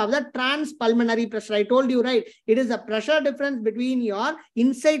going to have the transpulmonary pressure. I told you, right? It is the pressure difference between your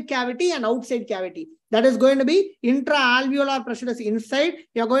inside cavity and outside cavity. That is going to be intraalveolar pressure is inside.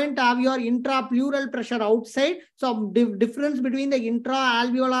 You're going to have your intrapleural pressure outside. So difference between the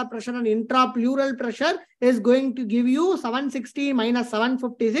intraalveolar pressure and intrapleural pressure is going to give you 760 minus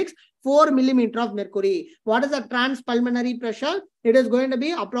 756, 4 millimeter of mercury. What is the transpulmonary pressure? It is going to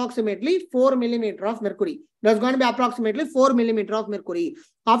be approximately 4 millimeter of mercury. That's going to be approximately 4 millimeter of mercury.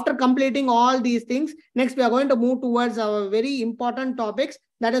 After completing all these things, next we are going to move towards our very important topics.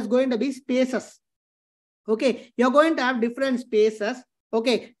 That is going to be spaces. Okay, you're going to have different spaces.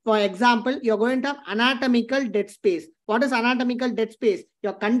 Okay, for example, you're going to have anatomical dead space. What is anatomical dead space?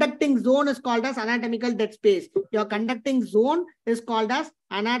 Your conducting zone is called as anatomical dead space. Your conducting zone is called as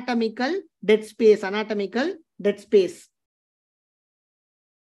anatomical dead space. Anatomical dead space.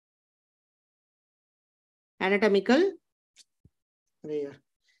 Anatomical.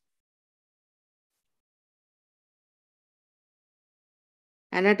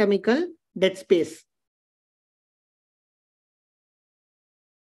 Anatomical dead space.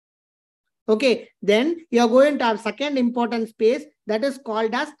 Okay, then you are going to have second important space that is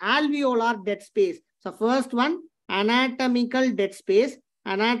called as alveolar dead space. So first one, anatomical dead space.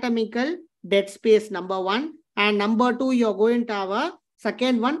 Anatomical dead space number one. And number two, you are going to have a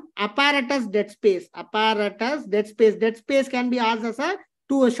second one, apparatus dead space. Apparatus dead space. Dead space can be asked as a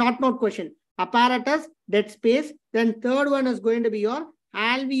short note question. Apparatus dead space. Then third one is going to be your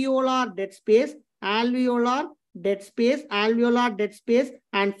alveolar dead space. Alveolar dead space, alveolar dead space,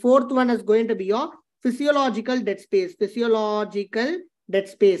 and fourth one is going to be your physiological dead space. Physiological dead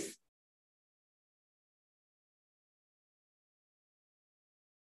space.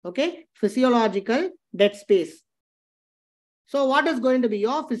 Okay, physiological dead space. So what is going to be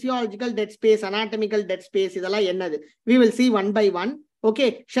your physiological dead space, anatomical dead space? We will see one by one.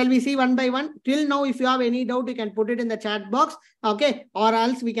 Okay, shall we see one by one? Till now, if you have any doubt, you can put it in the chat box. Okay, or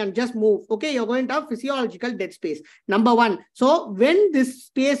else we can just move. Okay, you're going to have physiological dead space. Number one. So when this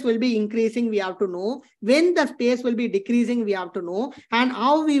space will be increasing, we have to know. When the space will be decreasing, we have to know. And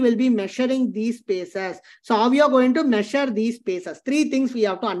how we will be measuring these spaces. So how we are going to measure these spaces? Three things we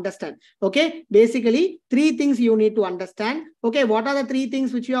have to understand. Okay, basically three things you need to understand. Okay, what are the three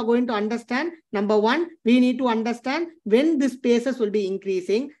things which you are going to understand? Number one, we need to understand when the spaces will be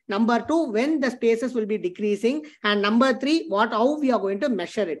increasing. Number two, when the spaces will be decreasing. And number three, how we are going to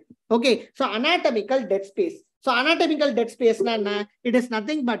measure it. Okay, so anatomical dead space. So anatomical dead space, it is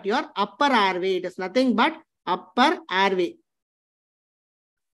nothing but your upper airway. It is nothing but upper airway.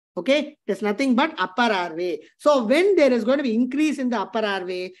 Okay, it is nothing but upper airway. So when there is going to be increase in the upper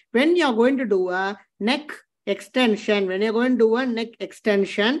airway, when you are going to do a neck extension, when you're going to do a neck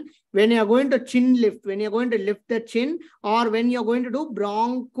extension, when you're going to chin lift, when you're going to lift the chin, or when you're going to do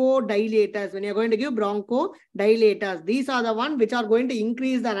bronchodilators, when you're going to give bronchodilators, these are the ones which are going to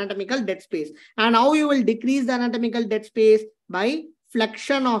increase the anatomical dead space. And how you will decrease the anatomical dead space? By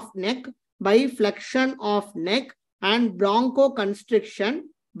flexion of neck, and bronchoconstriction.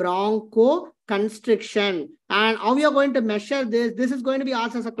 And how you are going to measure this? This is going to be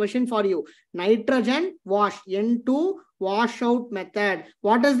asked as a question for you. Nitrogen wash, N2 washout method.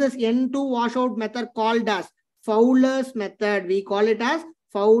 What is this N2 washout method called as? Fowler's method. We call it as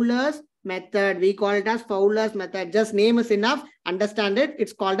Fowler's method. Just name is enough. Understand it.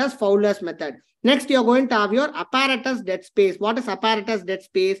 It's called as Fowler's method. Next, you're going to have your apparatus dead space. What is apparatus dead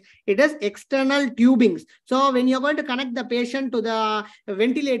space? It is external tubings. So when you're going to connect the patient to the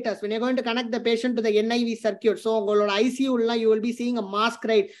ventilators, when you're going to connect the patient to the NIV circuit, so ICU, you will be seeing a mask,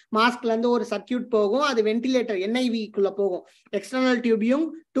 right? Mask lando or circuit pogo, the ventilator, NIV kulla pogo. External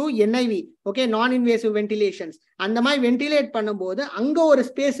tubing to NIV. Okay, non-invasive ventilations. And the ventilate பண்ணும்போது அங்க ஒரு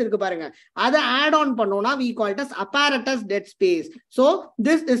space இருக்கு பாருங்க. அதை add on பண்ணோம்னா we call it as apparatus dead space. So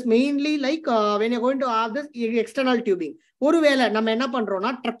this is mainly like when you're going to have this external tubing. ஒருவேளை நம்ம என்ன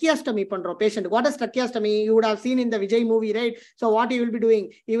பண்றோம்னா tracheostomy பண்றோம் patient. What is tracheostomy? You would have seen in the Vijay movie, right? So what you will be doing?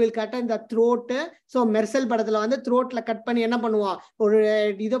 You will cut in the throat. So Mersel படத்துல வந்து throatல cut பண்ணி என்ன பண்ணுவான்? ஒரு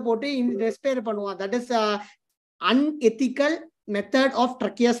இத போட்டு respire பண்ணுவான். That is unethical method of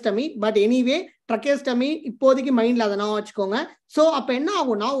tracheostomy. But anyway, tracheostomy இப்போதைக்கு மைண்ட்ல அதை நான் வச்சுக்கோங்க. So அப்ப என்ன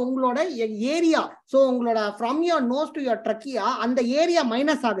ஆகும்னா உங்களோட ஏரியா, so உங்களோட from your nose to your trachea அந்த ஏரியா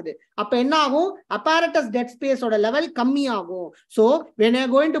மைனஸ் ஆகுது. அப்ப என்ன ஆகும்? apparatus dead space ஓட லெவல் கம்மி ஆகும். So when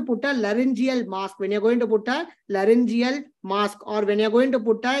you're going to put a laryngeal mask, when you're going to put a laryngeal mask, or when you're going to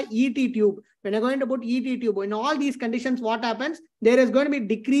put a ET tube, when you're going to put ET tube, in all these conditions, what happens? There is going to be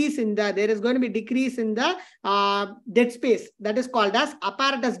decrease in the dead space. That is called as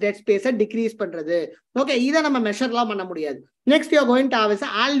apparatus dead space. Decrease பண்றது. Okay, இதை நம்ம மெஷர்லாம் பண்ண முடியாது. Next, you are going to have is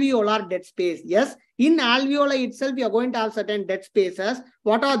alveolar dead space. Yes, in alveoli itself, you are going to have certain dead spaces.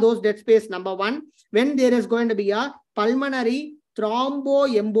 What are those dead space? Number one, when there is going to be a pulmonary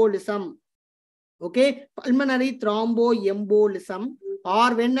thromboembolism. Okay, pulmonary thromboembolism, or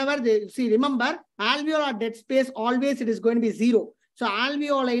whenever they see, remember, alveolar dead space always it is going to be zero. So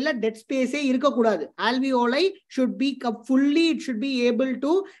alveoli dead space irukka kudadu. Alveoli should be fully, it should be able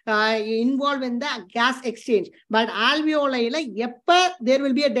to involve in the gas exchange. But alveoli there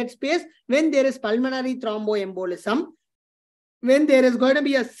will be a dead space when there is pulmonary thromboembolism, when there is going to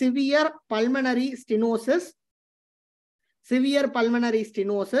be a severe pulmonary stenosis,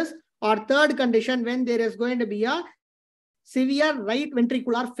 or third condition when there is going to be a severe right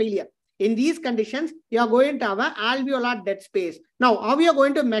ventricular failure. In these conditions, you are going to have an alveolar dead space. Now, how you are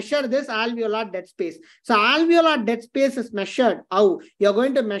going to measure this alveolar dead space? So, alveolar dead space is measured. How? You are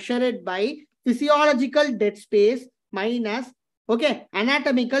going to measure it by physiological dead space minus, okay,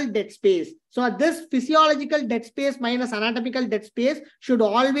 anatomical dead space. So, this physiological dead space minus anatomical dead space should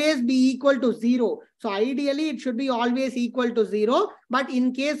always be equal to 0. So, ideally, it should be always equal to 0. But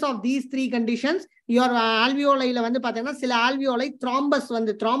in case of these three conditions, your alveoli la vandu pathina sila alveoli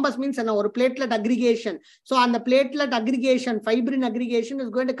thrombus means a platelet aggregation. So, on the platelet aggregation, fibrin aggregation is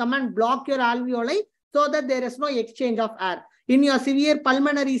going to come and block your alveoli so that there is no exchange of air. In your severe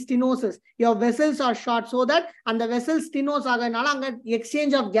pulmonary stenosis, your vessels are short so that and the vessels stenosis aganala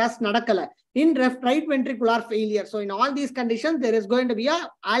exchange of gas nadakala. In right ventricular failure. So in all these conditions, there is going to be a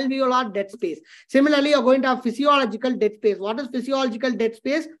alveolar dead space. Similarly, you're going to have physiological dead space. What is physiological dead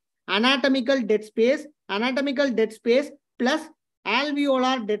space? Anatomical dead space plus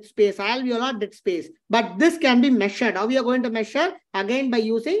alveolar dead space. But this can be measured. How we are going to measure? Again, by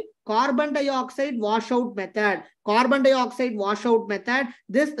using carbon dioxide washout method.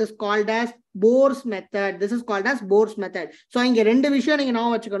 This is called as Bohr's method. So, inge rendu vishayam neenga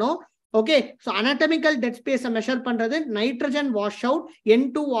now vachikano. Okay, so anatomical dead space measure பண்றது nitrogen washout,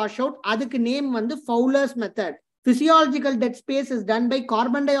 N2 washout, அதுக்கு name வந்து Fowler's method. Physiological dead space is done by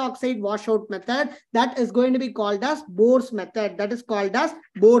carbon dioxide washout method. That is going to be called as Bohr's method.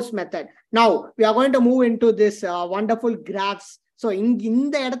 Now, we are going to move into this wonderful graphs. So,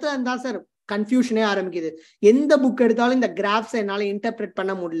 இந்த இடத்துல இருந்தா sir கன்ஃபியூஷனே ஆரம்பிக்குது. எந்த book எடுத்தாலும் இந்த graphs என்னால interpret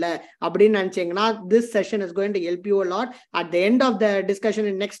பண்ண முடியல அப்படின்னு நினைச்சீங்கன்னா this session is going to help you a lot. At the end of the discussion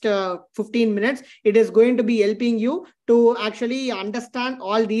in next 15 minutes, it is going to be helping you to actually understand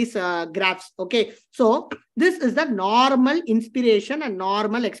all these graphs. Okay, so this is the normal inspiration and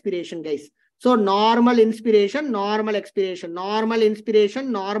normal expiration, guys. So normal inspiration, normal expiration.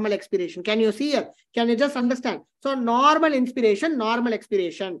 Can you see here? Can you just understand? So normal inspiration, normal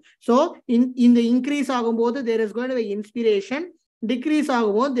expiration. So in the increase ஆகும்போது there is going to be inspiration, decrease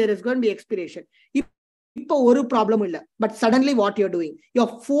ஆகும்போது there is going to be expiration. இப்போ ஒரு problem இல்ல, but suddenly what you're doing,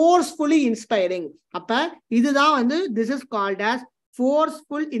 you're forcefully inspiring. அப்ப இதுதான் வந்து this is called as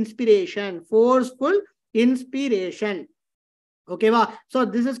forceful inspiration. Okay, so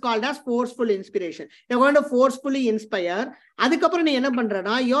this is called as forceful inspiration. You're going to forcefully inspire. அதுக்கப்புறம் நீ என்ன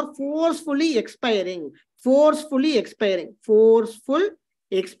பண்றனா, you're forcefully expiring. Forceful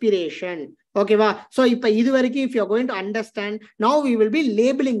expiration. Okay, so if you're going to understand, now we will be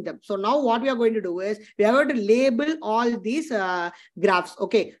labeling them. So now what we are going to do is we are going to label all these graphs.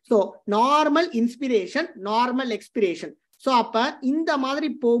 Okay, so normal inspiration, normal expiration. So, அப்ப இந்த மாதிரி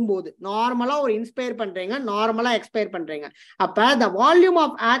போகும்போது நார்மலா ஒரு inspire பண்றீங்க, நார்மலா expire பண்றீங்க. அப்ப the volume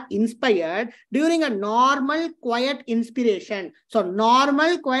of air inspired during a normal quiet inspiration. So,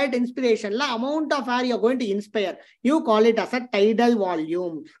 normal quiet inspiration la amount of air you are going to inspire, you call it as a tidal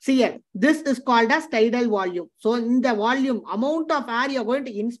volume. See here, this is called as tidal volume. So, in the volume, amount of air you are going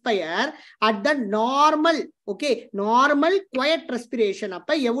to inspire at the normal, okay, normal quiet respiration.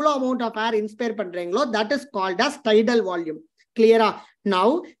 அப்ப எவ்வளவு amount of air inspire பண்றீங்களோ, that is called as tidal volume. Clear? Now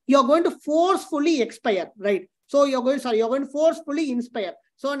you are going to forcefully expire, right? So you are going to forcefully inspire.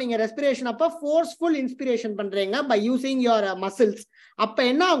 So நீங்க respiration அப்ப forceful inspiration பண்றீங்க by using your muscles. அப்ப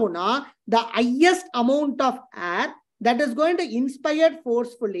என்ன ஆகும்னா, the highest amount of air that is going to inspire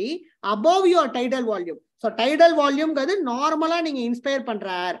forcefully above your tidal volume. So tidal volume ங்கிறது நார்மலா நீங்க inspire பண்ற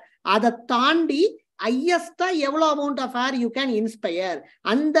air, அதை தாண்டி highest எவ்வளவு amount of air you can inspire,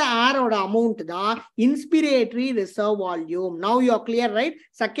 அந்த air ஓட amount தான் inspiratory reserve volume. Now you are clear, right?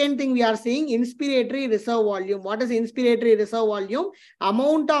 Second thing we are seeing, inspiratory reserve volume. What is inspiratory reserve volume?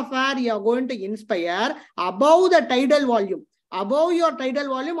 Amount of air you are going to inspire above the tidal volume. Above your tidal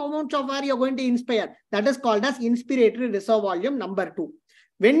volume, amount of air you are going to inspire. That is called as inspiratory reserve volume number 2.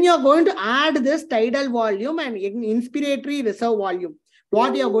 When you are going to add this tidal volume and inspiratory reserve volume,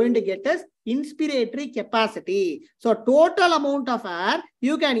 what you are going to get is inspiratory capacity. So total amount of air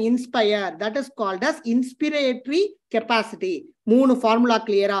you can inspire, that is called as inspiratory capacity. மூணு formula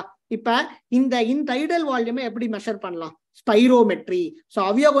clear? இப்ப இந்த tidal volume எப்படி measure பண்ணலாம்? Spirometry. So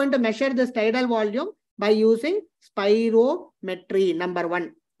how you are going to measure this tidal volume? By using spirometry, number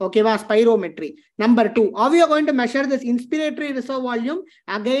 1. Okay, spirometry. Number 2, how we are going to measure this inspiratory reserve volume?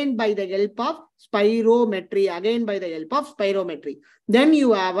 Again by the help of spirometry, again by the help of spirometry. Then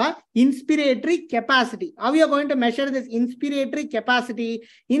you have a inspiratory capacity. How you are going to measure this inspiratory capacity?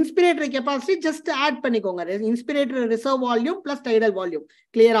 Inspiratory capacity just add panikonga. Inspiratory reserve volume plus tidal volume.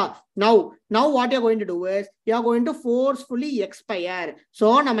 Clear? Now what you are going to do is you are going to forcefully expire.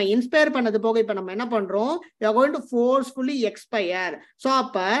 So nama inspire பண்ணது போக இப்ப நம்ம என்ன பண்றோம்? You are going to forcefully expire. So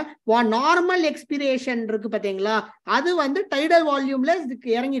அப்ப normal expiration இருக்கு பாத்தீங்களா? அது வந்து tidal volumeல இதுக்கு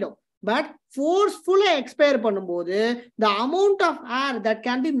இறங்கிடும். But forcefully expire பண்ணும்போது the amount of air that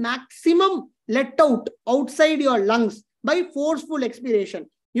can be maximum let out outside your lungs by forceful expiration,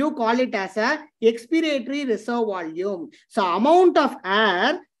 you call it as a expiratory reserve volume. So amount of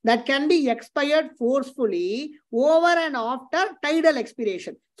air that can be expired forcefully over and after tidal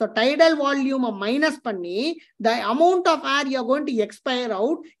expiration. So tidal volume minus panni, the amount of air you are going to expire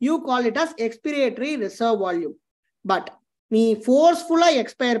out, you call it as expiratory reserve volume. But நீ ஃபோர்ஸ்ஃபுல்லா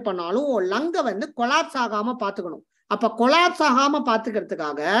expire பண்ணாலும் லங்க வந்து collapse ஆகாம பாத்துக்கணும். அப்ப collapse ஆகாம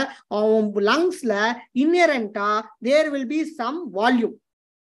பாத்துக்கிறதுக்காக லங்ஸ்ல இன்ஹெரண்டா there will be some volume.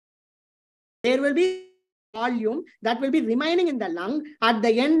 There will be volume that will be remaining in the lung at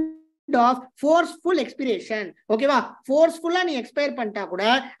the end of forceful expiration. Okay va? Forceful ni expire panta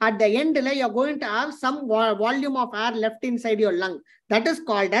kuda at the end la you are going to have some volume of air left inside your lung. That is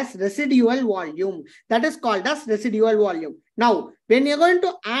called as residual volume. That is called as residual volume. Now, when you're going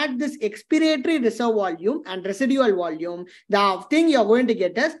to add this expiratory reserve volume and residual volume, the thing you're going to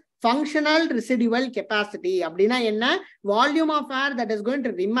get is functional residual capacity. Abdina enna volume of air that is going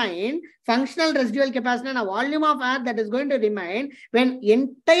to remain, functional residual capacity and a volume of air that is going to remain when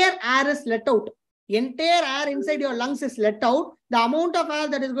entire air is let out. Entire air inside your lungs is let out. The amount of air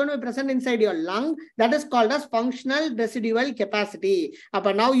that is going to be present inside your lung, that is called as functional residual capacity.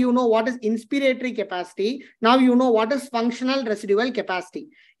 But now you know what is inspiratory capacity. Now you know what is functional residual capacity.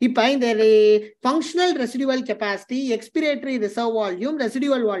 Now the functional residual capacity, expiratory reserve volume,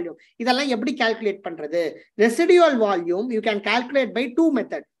 residual volume. Idella eppadi calculate pandrathu? Residual volume you can calculate by two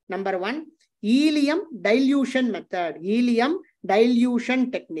methods. Number one, helium dilution method. Helium dilution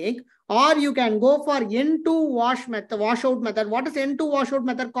technique. Or you can go for N2 washout method. What is N2 washout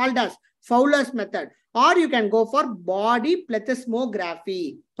method called as? Fowler's method. Or you can go for body plethysmography.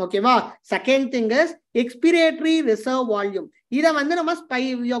 Okay, wow. Second thing is expiratory reserve volume. Either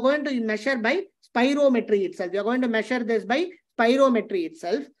you are going to measure by spirometry itself. You are going to measure this by spirometry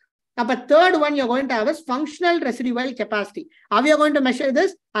itself. But third one you're going to have is functional residual capacity. How we are going to measure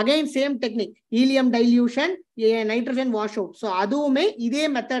this? Again, same technique. Helium dilution, nitrogen washout. So adume ide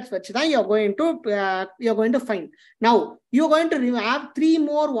methods vachida you're going to find. Now you're going to have three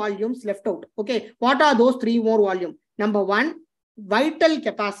more volumes left out. Okay, what are those three more volumes? Number one, vital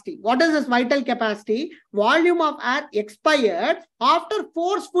capacity. What is this vital capacity? Volume of air expired after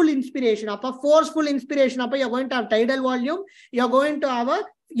forceful inspiration. After forceful inspiration, you're going to have tidal volume. You're going to have a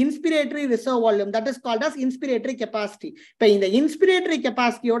inspiratory reserve volume, that is called as inspiratory capacity. But in the inspiratory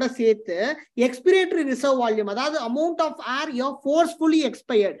capacity oda சேர்த்து expiratory reserve volume, அதாவது amount of air you forcefully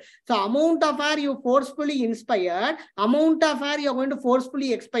expired. So amount of air you forcefully inspired, amount of air you are going to forcefully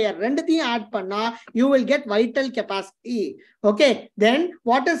expire, ரெண்டுத்தையும் add பண்ணா you will get vital capacity. Okay, then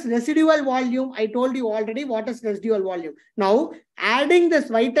what is residual volume? I told you already what is residual volume. Now adding this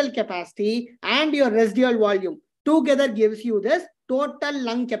vital capacity and your residual volume together gives you this total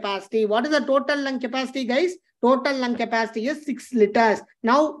lung capacity. What is the total lung capacity, guys? Total lung capacity is 6 liters.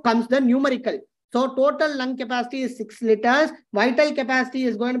 Now comes the numerical. So total lung capacity is 6 liters. Vital capacity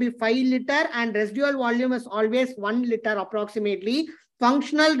is going to be 5 liters and residual volume is always 1 liter approximately.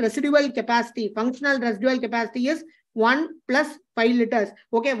 Functional residual capacity. Functional residual capacity is 1 plus 5 liters.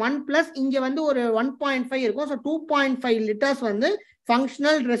 Okay, 1 plus inge vandu or 1.5 irukum. So 2.5 liters vandu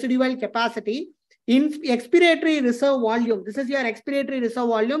functional residual capacity. In expiratory reserve volume, this is your expiratory reserve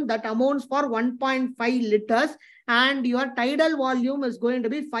volume that amounts for 1.5 liters and your tidal volume is going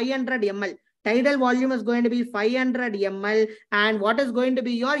to be 500 ml. Tidal volume is going to be 500 ml and what is going to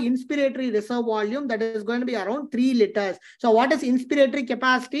be your inspiratory reserve volume? That is going to be around 3 liters. So what is inspiratory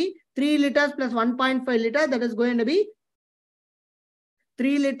capacity? 3 liters plus 1.5 liters, that is going to be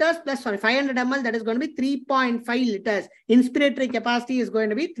 3 liters plus 500 ml, that is going to be 3.5 liters. Inspiratory capacity is going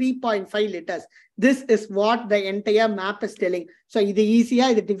to be 3.5 liters. This is what the entire map is telling. So this is easy,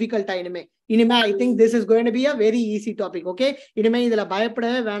 this is difficult. I think this is going to be a very easy topic. Okay,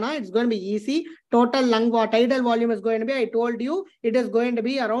 it's going to be easy. Total lung tidal volume is going to be, I told you, it is going to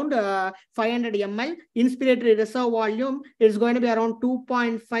be around 500 ml. Inspiratory reserve volume is going to be around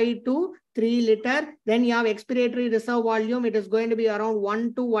 2.5 to 3 liter. Then you have expiratory reserve volume. It is going to be around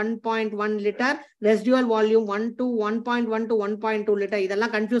 1 to 1.1 liter. Residual volume 1 to 1.1 to 1.2 liter.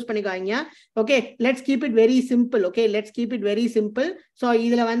 இதெல்லாம் confuse பண்ணிக்காதீங்க. Okay, let's keep it very simple. Okay, let's keep it very simple. So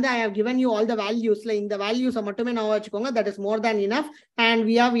இதுல வந்து I have given you all the values. இந்த values மட்டுமே நான் வச்சுக்கோங்க. That is more than enough. And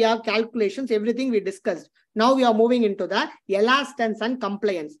we have calculations, everything we discussed. Now we are moving into the elastance and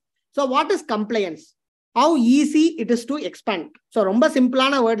compliance. So what is compliance? How easy it is to expand. So ரொம்ப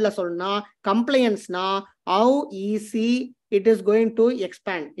சிம்பிளான வேர்ட்ல சொல்லணும்னா compliance-னா how easy it is going to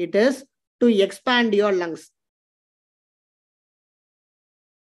expand. It is to expand your lungs.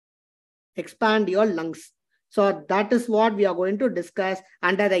 Expand your lungs. So that is what we are going to discuss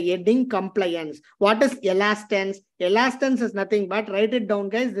under the heading compliance. What is elastance? Elastance is nothing but, write it down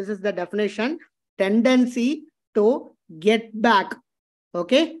guys, this is the definition: tendency to get back,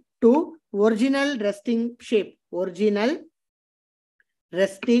 okay, to original resting shape. Original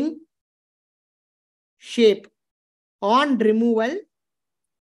resting shape on removal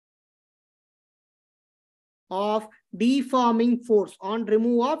of deforming force. On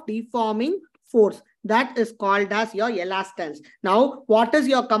remove of deforming force. That is called as your elastance. Now, what is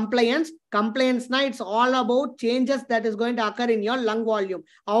your compliance? Compliance, now it's all about changes that is going to occur in your lung volume.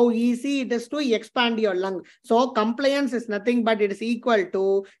 How easy it is to expand your lung. So compliance is nothing but it is equal to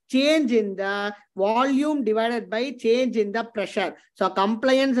change in the volume divided by change in the pressure. So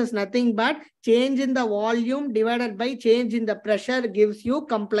compliance is nothing but change in the volume divided by change in the pressure gives you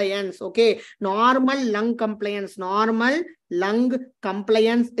compliance. Okay, normal lung compliance. Normal lung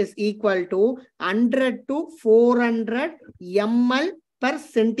compliance is equal to 100 to 400 ml per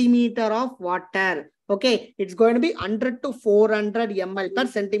centimeter of water. Okay, it's going to be 100 to 400 ml per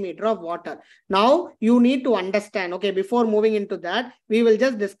centimeter of water. Now, you need to understand, okay, before moving into that, we will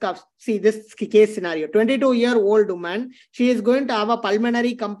just discuss, see this case scenario. 22-year-old woman, she is going to have a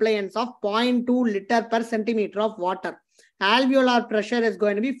pulmonary compliance of 0.2 liter per centimeter of water. Alveolar pressure is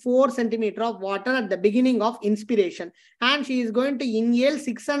going to be 4 centimeter of water at the beginning of inspiration. And she is going to inhale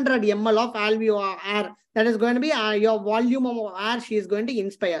 600 ml of alveolar air. That is going to be your volume of air she is going to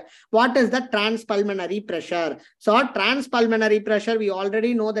inspire. What is the transpulmonary pressure? So transpulmonary pressure, we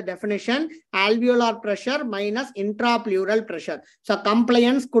already know the definition. Alveolar pressure minus intrapleural pressure. So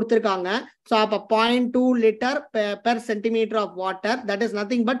compliance kuduthirukanga. So 0.2 liter per centimeter of water. That is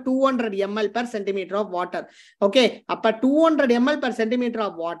nothing but 200 ml per centimeter of water. Okay, 200 ml per centimeter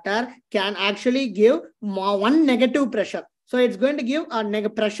of water can actually give one negative pressure. So it's going to give a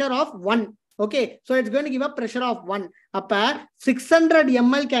pressure of 1. Okay, so it's going to give a pressure of 1. 600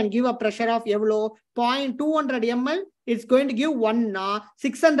 ml can give a pressure of 200 ml. It's going to give 1.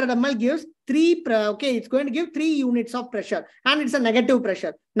 600 ml gives 3. Okay, it's going to give 3 units of pressure, and it's a negative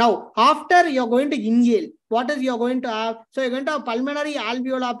pressure. Now, after you're going to inhale, what is you're going to have? So you're going to have pulmonary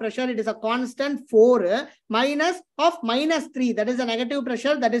alveolar pressure. It is a constant 4 minus of -3. That is a negative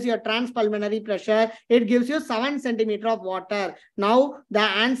pressure. That is your transpulmonary pressure. It gives you 7 centimeter of water. Now the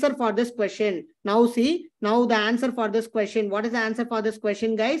answer for this question. Now see, now the answer for this question. What is the answer for this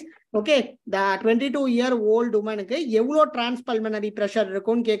question, guys? Okay, the 22-year-old woman evlo transpulmonary pressure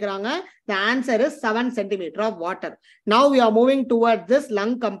irukonu kekranga. The answer is 7 centimeter of water. Now we are moving towards this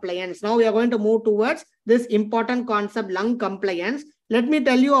lung compliance. Now we are going to move towards this important concept, lung compliance. Let me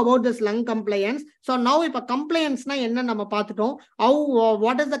tell you about this lung compliance. So now if a compliance na enna nama paathutom, how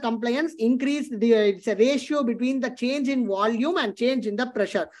what is the compliance? Increase the it's a ratio between the change in volume and change in the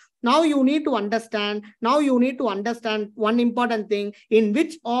pressure. Now you need to understand, one important thing, in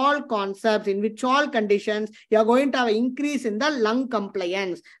which all concepts, in which all conditions, you are going to have an increase in the lung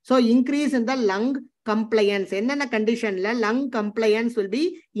compliance. So increase in the lung compliance. In a condition, lung compliance will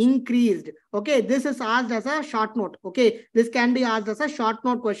be increased. Okay, this is asked as a short note. Okay, this can be asked as a short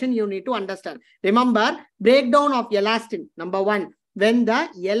note question. You need to understand. Remember, breakdown of elastin. Number 1. When the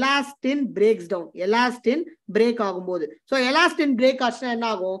elastin breaks down, elastin break agumbodhu. So elastin break achna enna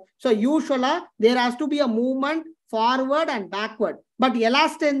agum? So usually there has to be a movement forward and backward. But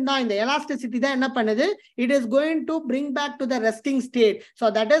elastin da, in the elasticity da enna pannudu? It is going to bring back to the resting state.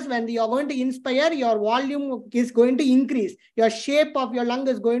 So that is when you are going to inspire, your volume is going to increase. Your shape of your lung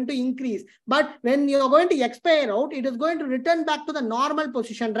is going to increase. But when you are going to expire out, it is going to return back to the normal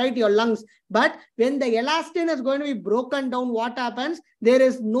position, right? Your lungs. But when the elastin is going to be broken down, what happens? There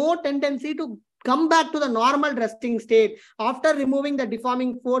is no tendency to come back to the normal resting state after removing the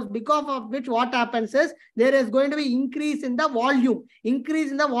deforming force, because of which what happens is there is going to be increase in the volume.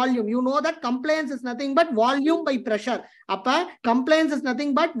 Increase in the volume. You know that compliance is nothing but volume by pressure. Appa, compliance is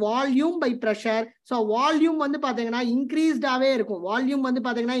nothing but volume by pressure. So volume வந்து பாத்தீங்கன்னா increased ஆவே இருக்கும். Volume வந்து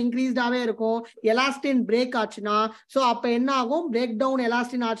பாத்தீங்கன்னா increased ஆவே இருக்கும். Elastin break ஆச்சுனா, so அப்ப என்ன ஆகும்? Breakdown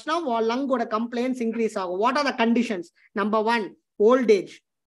elastin ஆச்சுனா lung ஓட compliance increase ஆகும். What are the conditions? Number 1, old age.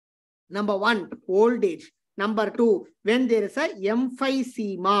 Number 1, old age. Number 2, when there is a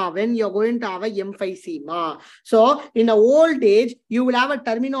emphysema, when you're going to have a emphysema. So in the old age, you will have a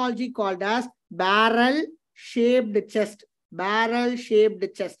terminology called as barrel-shaped chest.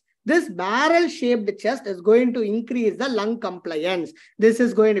 Barrel-shaped chest. This barrel-shaped chest is going to increase the lung compliance. This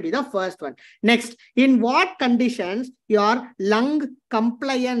is going to be the first one. Next, in what conditions your lung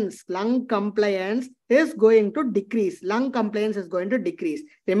compliance is going to decrease? Lung compliance is going to decrease.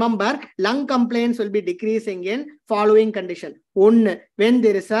 Remember, lung compliance will be decreasing in following condition. 1, when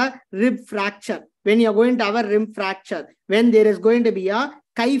there is a rib fracture. When you're going to have a rib fracture. When there is going to be a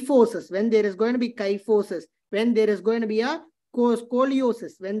kyphosis. When there is going to be kyphosis. When there is going to be a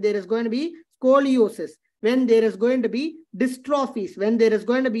scoliosis, when there is going to be scoliosis, when there is going to be dystrophies, when there is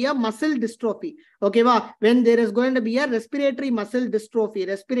going to be a muscle dystrophy, okay, when there is going to be a respiratory muscle dystrophy,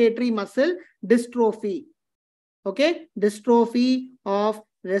 okay, dystrophy of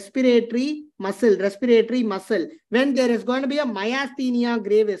respiratory muscle, when there is going to be a myasthenia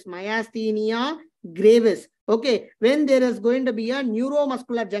gravis, okay, when there is going to be a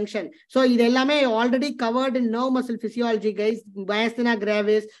neuromuscular junction. So idellame already covered in nerve muscle physiology, guys. Myasthenia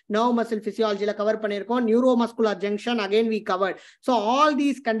gravis, nerve muscle physiology la cover pannirkom. Neuromuscular junction again we covered. So all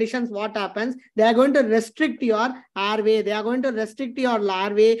these conditions, what happens? They are going to restrict your airway.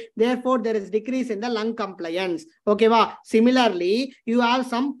 Therefore there is decrease in the lung compliance. Okay, similarly you have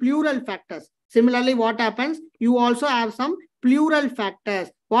some pleural factors. Similarly, what happens? You also have some pleural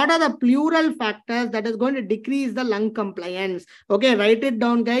factors. What are the pleural factors that is going to decrease the lung compliance? Okay, write it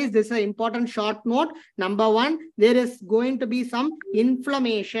down, guys. This is an important short note. Number 1, there is going to be some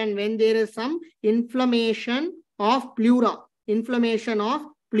inflammation. When there is some inflammation of pleura.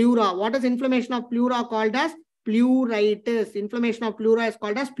 What is inflammation of pleura called as? Pleuritis. Inflammation of pleura is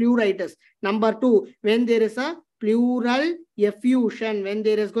called as pleuritis. Number 2, when there is a pleural effusion. When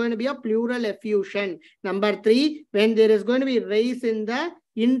there is going to be a pleural effusion. Number 3, when there is going to be rise in the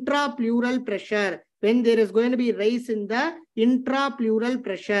intrapleural pressure. When there is going to be rise in the intrapleural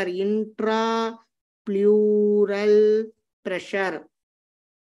pressure.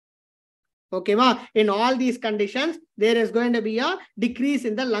 Okay, in all these conditions, there is going to be a decrease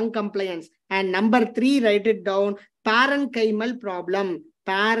in the lung compliance. And number 3, write it down, parenchymal problem.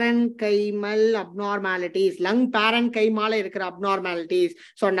 Parenchymal abnormalities. Lung parenchymal abnormalities.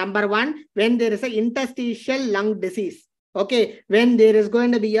 So number 1, when there is a interstitial lung disease. Okay, when there is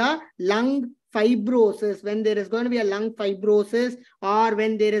going to be a lung fibrosis, or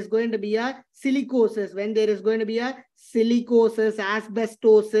when there is going to be a silicosis,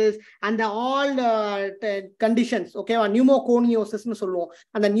 asbestosis, and all conditions, okay, or pneumoconiosis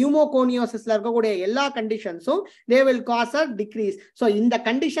and the pneumoconiosis ella conditions, so they will cause a decrease. So in the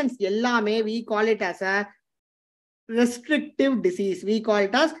conditions ellame we call it as a restrictive disease.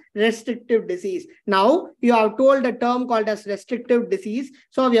 Now you have told a term called as restrictive disease.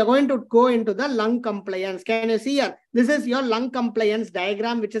 So we are going to go into the lung compliance. Can you see here? This is your lung compliance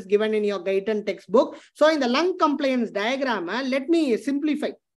diagram, which is given in your guidance textbook. So in the lung compliance diagram, let me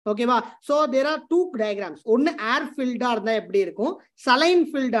simplify. Okay, so there are 2 diagrams. One air filled இருந்தா எப்படி இருக்கும், saline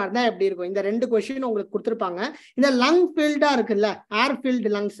filled இருந்தா எப்படி இருக்கும். இந்த ரெண்டு question உங்களுக்கு கொடுத்திருப்பாங்க. இந்த lung filled இருக்குல்ல, air filled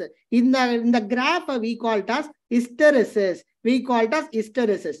lungs, இந்த graph we call it as hysteresis.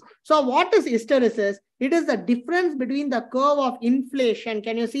 So what is hysteresis? It is the difference between the curve of inflation.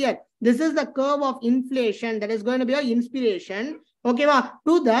 Can you see it? This is the curve of inflation that is going to be an inspiration, okay,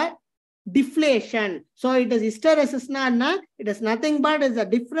 to the deflation. So it is hysteresis na, it is nothing but is the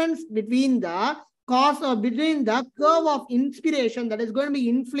difference between the curve of inspiration, that is going to be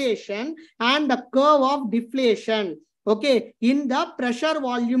inflation, and the curve of deflation, okay, in the pressure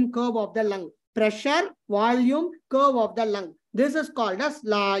volume curve of the lung. This is called as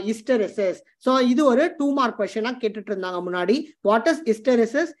hysteresis. So இது ஒரு 2 mark question கேட்டுட்டு இருந்தாங்க முன்னாடி. What is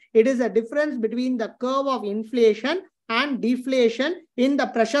hysteresis? It is a difference between the curve of inflation and deflation in the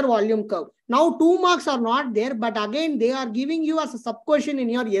pressure volume curve. Now 2 marks are not there, but again they are giving you as a sub question in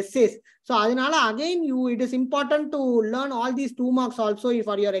your essays. So adinala again it is important to learn all these 2 marks also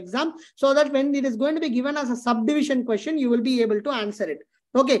for your exam, so that when it is going to be given as a subdivision question, you will be able to answer it.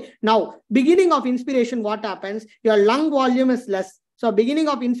 Okay, now beginning of inspiration, what happens? Your lung volume is less. So beginning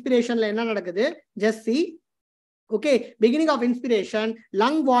of inspiration, just see. Okay, beginning of inspiration,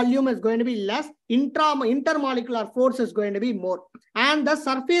 lung volume is going to be less, intermolecular force is going to be more, and the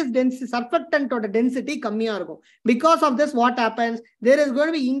surface density, surfactant or the density kammiya irukum. Because of this, what happens? There is going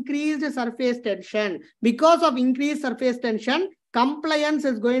to be increased surface tension. Because of increased surface tension, compliance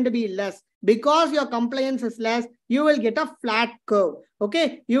is going to be less. Because your compliance is less, you will get a flat curve.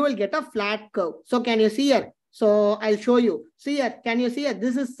 Okay, you will get a flat curve. So can you see here? So I'll show you. See here, can you see here?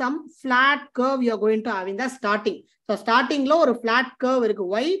 This is some flat curve you're going to have in the starting. So starting low or flat curve.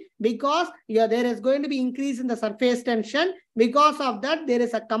 Why? Because there is going to be increase in the surface tension. Because of that, there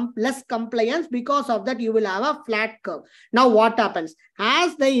is a less compliance. Because of that, you will have a flat curve. Now what happens?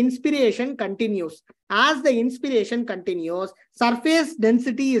 As the inspiration continues, surface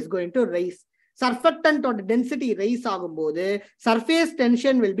density is going to rise. Surfactant or density rise agumbodhu, surface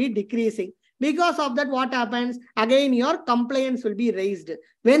tension will be decreasing. Because of that, what happens? Again, your compliance will be raised.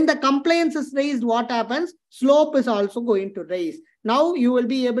 When the compliance is raised, what happens? Slope is also going to raise. Now you will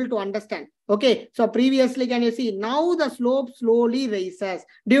be able to understand. Okay, so previously, can you see? Now the slope slowly raises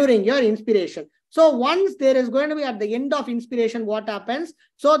during your inspiration. So once there is going to be at the end of inspiration, what happens?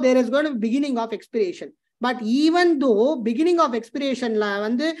 So there is going to be beginning of expiration. But even though beginning of expiration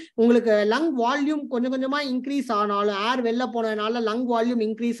lung volume increase air lung volume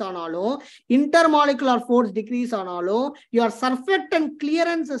increase intermolecular force decrease your surfactant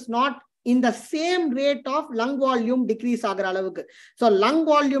clearance is not in the same rate of lung volume decrease agra alavukku. So lung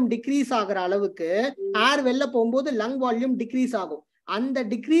volume decrease agra alavukku air vella pogumbodhu lung volume decrease agum. And the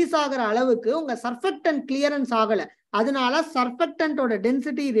decrease agra alavukku unga surfactant clearance agala. Adanala surfactant or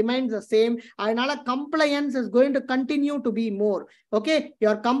density remains the same. Adanala compliance is going to continue to be more. Okay,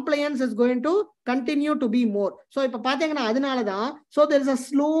 your compliance is going to continue to be more. So so there is a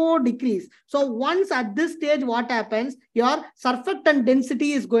slow decrease. So once at this stage, what happens? Your surfactant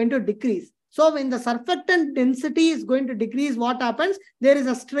density is going to decrease. So when the surfactant density is going to decrease, what happens? There is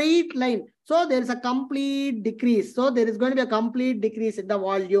a straight line. So there is a complete decrease. So there is going to be a complete decrease in the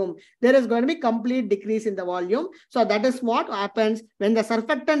volume. There is going to be complete decrease in the volume. So that is what happens when the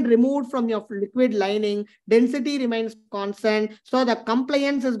surfactant removed from your liquid lining, density remains constant. So the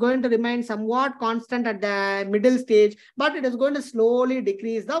compliance is going to remain somewhat constant at the middle stage, but it is going to slowly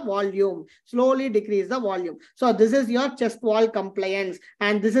decrease the volume. Slowly decrease the volume. So this is your chest wall compliance.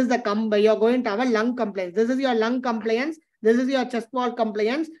 And this is the you're going to have a lung compliance. This is your lung compliance. This is your chest wall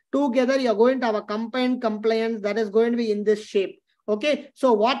compliance. Together, you're going to have a combined compliance that is going to be in this shape. Okay.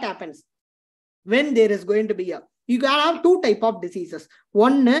 So what happens when there is going to be you can have two types of diseases.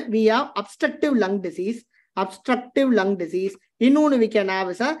 One, we have obstructive lung disease. Obstructive lung disease. Innone we can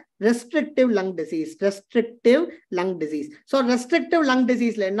have is a restrictive lung disease. Restrictive lung disease. So restrictive lung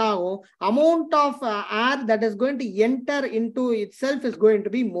disease now amount of air that is going to enter into itself is going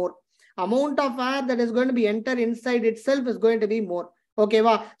to be more. Amount of air that is going to be enter inside itself is going to be more. Okay,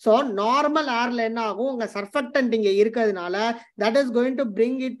 so normal air surfactant that is going to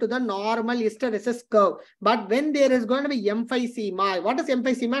bring it to the normal hysteresis curve. But when there is going to be emphysema, what is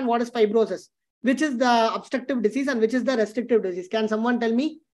emphysema and what is fibrosis? Which is the obstructive disease and which is the restrictive disease? Can someone tell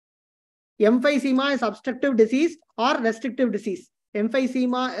me? Emphysema is obstructive disease or restrictive disease?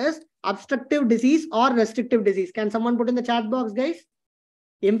 Emphysema is obstructive disease or restrictive disease? Can someone put in the chat box, guys?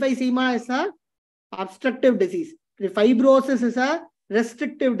 Emphysema is a obstructive disease. Fibrosis is a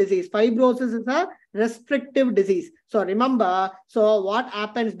restrictive disease. Fibrosis is a restrictive disease. So remember, so what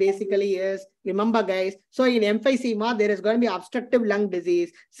happens basically is, remember guys, so in emphysema, there is going to be obstructive lung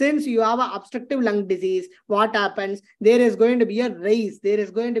disease. Since you have an obstructive lung disease, what happens? There is going to be a raise. There is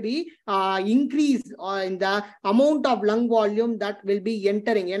going to be increase in the amount of lung volume that will be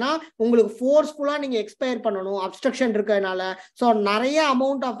entering. Forceful expire obstruction. So nariya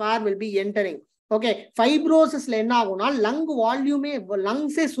amount of air will be entering. Okay, fibrosis lung volume,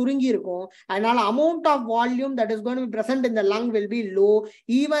 lungs and amount of volume that is going to be present in the lung will be low,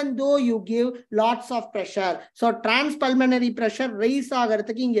 even though you give lots of pressure. So transpulmonary pressure raise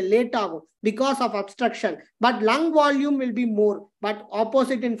late because of obstruction, but lung volume will be more. But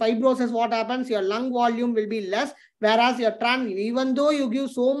opposite in fibrosis, what happens? Your lung volume will be less, whereas your even though you give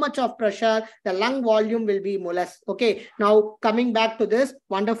so much of pressure, the lung volume will be less. Okay, now coming back to this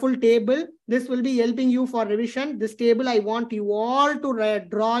wonderful table, this will be helping you for revision. This table, I want you all to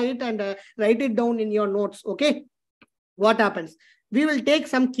draw it and write it down in your notes. Okay, what happens? We will take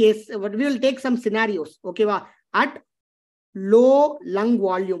some case, we will take some scenarios. Okay, at low lung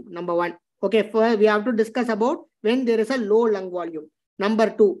volume, number one. Okay, first we have to discuss about when there is a low lung volume. Number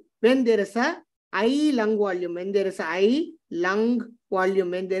two, when there is a high lung volume. When there is a high lung volume.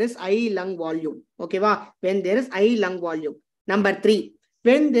 When there is high lung volume. Okay, when there is high lung volume. Number 3,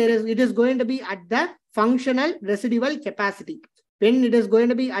 when it is going to be at the functional residual capacity. When it is going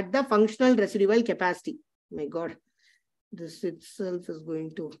to be at the functional residual capacity. My God, this itself is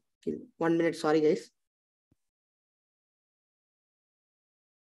going to kill. 1 minute, sorry guys.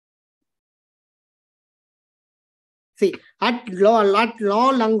 See, at low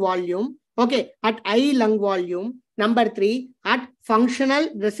lung volume, okay, at high lung volume. Number 3, at functional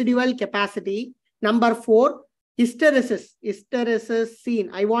residual capacity. Number 4, hysteresis. Hysteresis seen.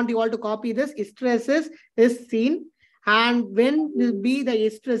 I want you all to copy this. Hysteresis is seen. And when will be the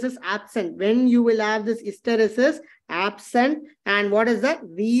hysteresis absent? When you will have this hysteresis absent, and what is the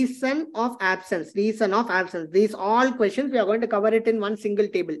reason of absence? Reason of absence. These all questions we are going to cover it in one single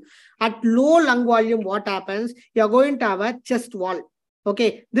table. At low lung volume, what happens? You are going to have a chest wall.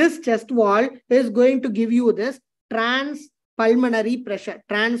 Okay, this chest wall is going to give you this transpulmonary pressure,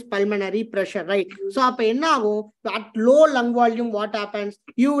 right? So at low lung volume, what happens?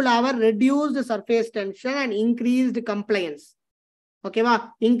 You will have a reduced surface tension and increased compliance. Okay,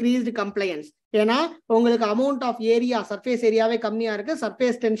 increased compliance. Amount of area, surface area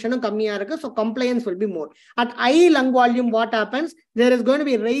surface tension so compliance will be more. At high lung volume, what happens? There is going to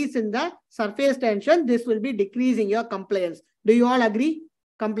be rise in the surface tension. This will be decreasing your compliance. Do you all agree?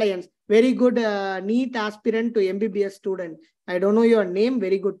 Compliance. Very good, NEET aspirant to MBBS student. I don't know your name.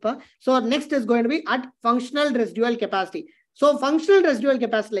 Very good. So next is going to be at functional residual capacity. So functional residual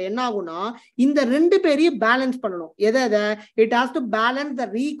capacity in the rendu peri balance panano. It has to balance the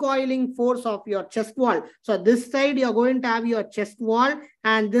recoiling force of your chest wall. So this side you are going to have your chest wall,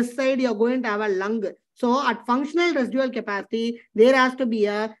 and this side you are going to have a lung. So at functional residual capacity, there has to be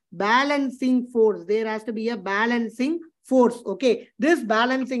a balancing force. There has to be a balancing force. Okay, this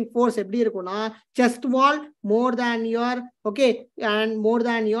balancing force chest wall more than your, okay, and more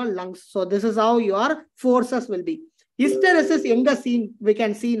than your lungs. So this is how your forces will be. Hysteresis seen, we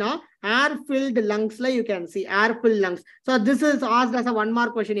can see now air-filled lungs, like you can see air-filled lungs. So this is asked as a 1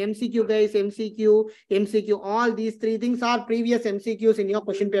 mark question. MCQ guys, MCQ, all these 3 things are previous MCQs in your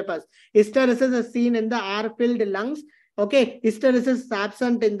question papers. Hysteresis is seen in the air-filled lungs. Okay, hysteresis is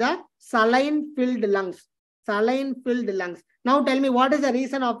absent in the saline-filled lungs. Saline-filled lungs. Now tell me, what is the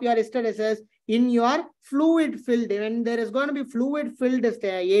reason of your hysteresis? In your fluid-filled, when there is going to be fluid-filled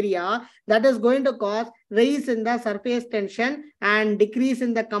area, that is going to cause rise in the surface tension and decrease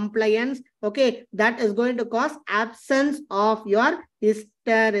in the compliance. Okay, that is going to cause absence of your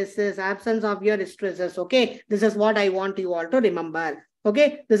hysteresis, Okay, this is what I want you all to remember.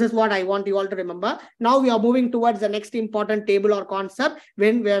 Okay, this is what I want you all to remember. Now we are moving towards the next important table or concept,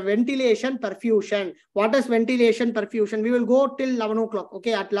 when we have ventilation perfusion. What is ventilation perfusion? We will go till 11 o'clock.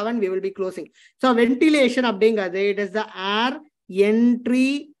 Okay, at 11 we will be closing. So ventilation it is the air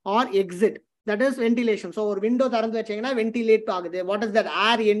entry or exit. That is ventilation. So our window ventilate. What is that?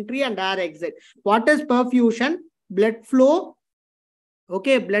 Air entry and air exit. What is perfusion? Blood flow.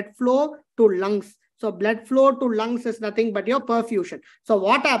 Okay, blood flow to lungs. So blood flow to lungs is nothing but your perfusion. So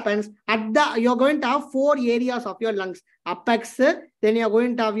what happens? You're going to have 4 areas of your lungs. Apex, then you're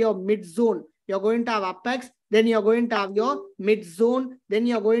going to have your mid-zone. You're going to have apex, then you're going to have your mid-zone, then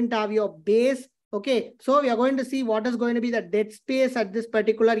you're going to have your base. Okay, so we are going to see what is going to be the dead space at this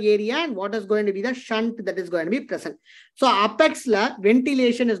particular area and what is going to be the shunt that is going to be present. So apex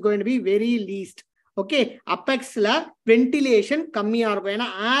ventilation is going to be very least. Okay, apex ventilation kammiya irukum.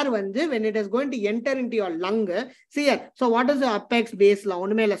 Air when it is going to enter into your lung, see here. So what is the apex base la?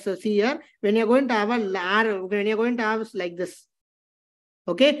 So see here, when you're going to have air, when you're going to have like this.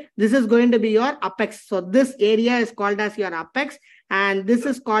 Okay, this is going to be your apex. So this area is called as your apex, and this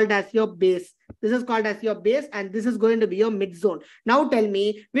is called as your base. This is called as your base, and this is going to be your mid zone. Now tell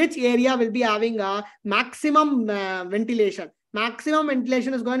me, which area will be having a maximum ventilation? Maximum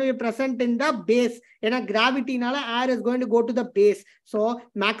ventilation is going to be present in the base. In a gravity, air is going to go to the base. So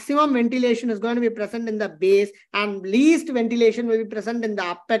maximum ventilation is going to be present in the base, and least ventilation will be present in the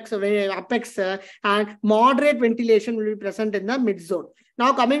apex, and moderate ventilation will be present in the mid zone.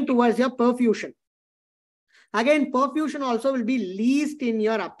 Now coming towards your perfusion. Again, perfusion also will be least in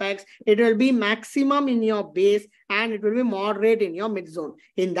your apex. It will be maximum in your base, and it will be moderate in your mid zone.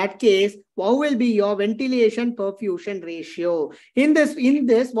 In that case, what will be your ventilation perfusion ratio? In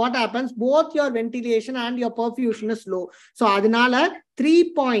this, what happens? Both your ventilation and your perfusion is low. So adinala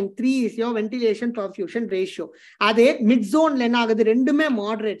 3.3 is your ventilation perfusion ratio. Ade mid zone rendume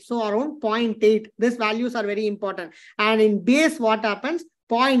moderate. So around 0.8. These values are very important. And in base, what happens?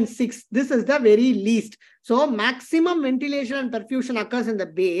 0.6. This is the very least. So maximum ventilation and perfusion occurs in the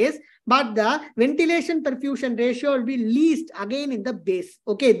base, but the ventilation perfusion ratio will be least again in the base.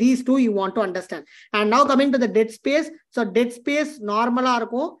 Okay, these two you want to understand. And now coming to the dead space. So dead space normal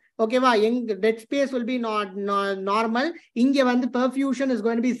arko. Okay, dead space will be normal. Inge when the perfusion is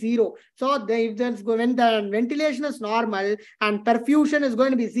going to be 0. So when the ventilation is normal and perfusion is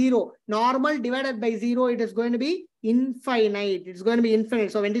going to be 0, normal divided by 0, it is going to be infinite. It's going to be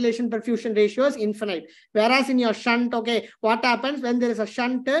infinite. So ventilation perfusion ratio is infinite. Whereas in your shunt, okay, what happens when there is a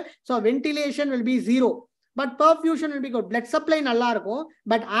shunt? So ventilation will be 0. But perfusion will be good. Blood supply nalla irukum,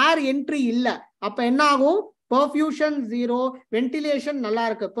 but air entry illa. Appa enna agum? Perfusion 0, ventilation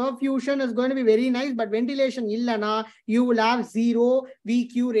nalla irukku. Perfusion is going to be very nice, but ventilation illana, you will have 0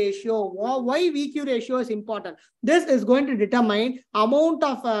 VQ ratio. Why VQ ratio is important? This is going to determine amount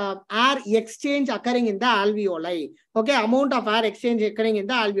of air exchange occurring in the alveoli. Okay, amount of air exchange occurring in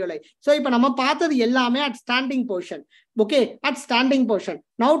the alveoli. So, ipa nama paathathu ellame at standing position. Okay, at standing position.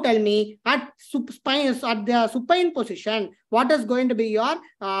 Now tell me at the supine position, what is going to be your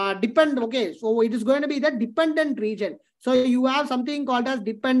okay, so it is going to be the dependent region. So you have something called as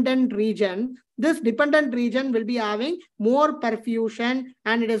dependent region. This dependent region will be having more perfusion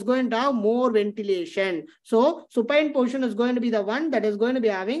and it is going to have more ventilation. So supine position is going to be the one that is going to be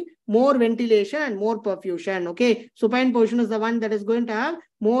having more ventilation and more perfusion. Okay, supine position is the one that is going to have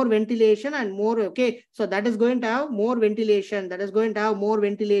more ventilation and more. Okay, so that is going to have more ventilation. That is going to have more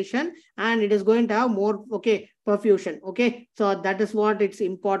ventilation and it is going to have more. Okay, perfusion. Okay, so that is what it's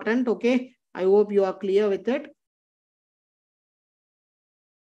important. Okay, I hope you are clear with it.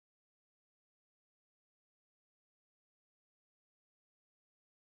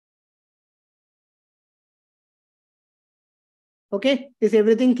 Okay, is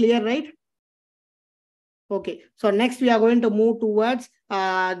everything clear, right? Okay, so next we are going to move towards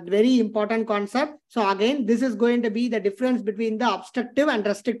very important concept. So again, this is going to be the difference between the obstructive and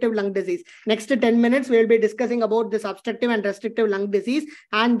restrictive lung disease. Next 10 minutes, we will be discussing about this obstructive and restrictive lung disease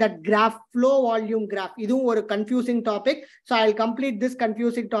and that graph, flow volume graph. This is a confusing topic. So I'll complete this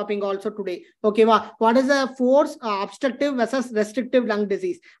confusing topic also today. Okay, what is the force obstructive versus restrictive lung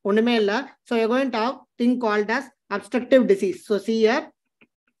disease? So you're going to have a thing called as obstructive disease. So see here.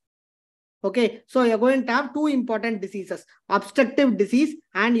 Okay, so you're going to have two important diseases, obstructive disease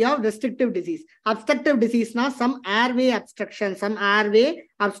and you have restrictive disease. Obstructive disease now some airway obstruction,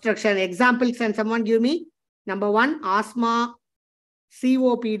 Examples, can someone give me? Number 1, asthma,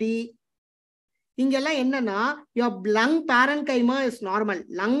 COPD. Ingella ennana, your lung parenchyma is normal.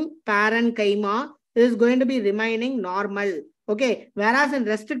 Lung parenchyma is going to be remaining normal. Okay, whereas in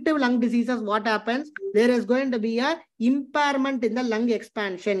restrictive lung diseases, what happens? There is going to be a impairment in the lung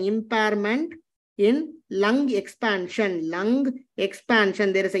expansion. Impairment in lung expansion.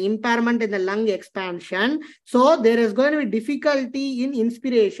 There is an impairment in the lung expansion. So there is going to be difficulty in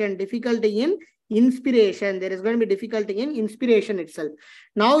inspiration. There is going to be difficulty in inspiration itself.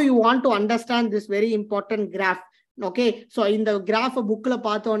 Now you want to understand this very important graph. Okay, so in the graph book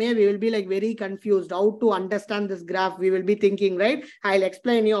we will be like very confused how to understand this graph. We will be thinking, right? I'll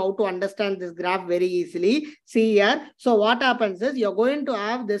explain you how to understand this graph very easily. See here. So what happens is you're going to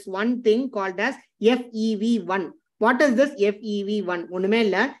have this one thing called as FEV1. What is this FEV1?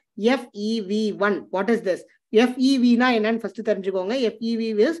 FEV1. What is this? FEV na enna first therinjikonga.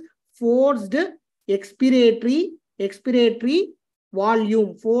 FEV is forced expiratory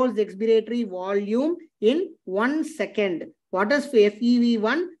volume. Forced expiratory volume in 1 second. What is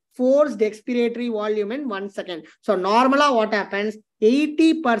FEV1? Forced expiratory volume in 1 second. So normally what happens?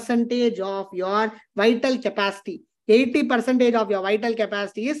 80% of your vital capacity. 80% of your vital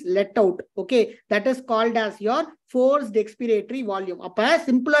capacity is let out. Okay, that is called as your forced expiratory volume. Upper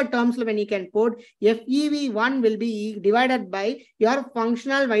simpler terms when you can put FEV1 will be divided by your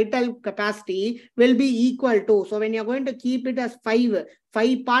functional vital capacity will be equal to. So when you're going to keep it as 5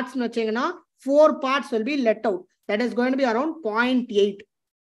 parts, 4 parts will be let out. That is going to be around 0.8.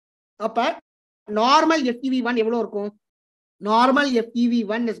 Upper normal FEV1 normal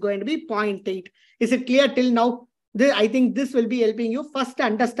FEV1 is going to be 0.8. Is it clear till now? I think this will be helping you first to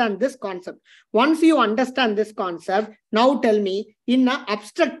understand this concept. Once you understand this concept, now tell me in an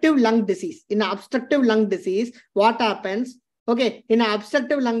obstructive lung disease. What happens? Okay, in an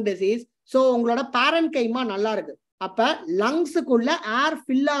obstructive lung disease, so ungaloda parenchyma nalla irukku. அப்ப லங்ஸுக்குள்ள ஏர்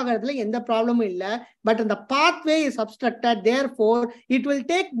fill ஆகிறதுல எந்த ப்ராப்ளமும் இல்லை. But அந்த pathway is obstructed. Therefore it will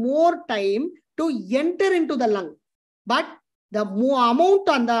take more time to enter into the lung. But the amount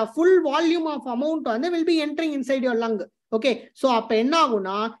and the full volume of amount will be entering inside your lung. Okay, so in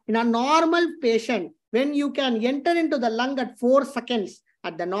a normal patient, when you can enter into the lung at 4 seconds,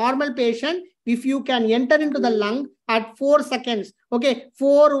 At the normal patient, if you can enter into the lung at 4 seconds, okay,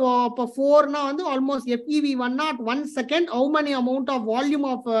 4 now almost FEV1 not 1 second, how many amount of volume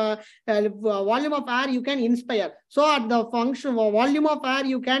of air you can inspire. So at the function volume of air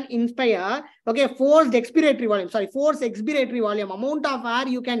you can inspire, okay, forced expiratory volume, amount of air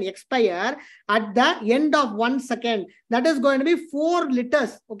you can expire at the end of 1 second. That is going to be 4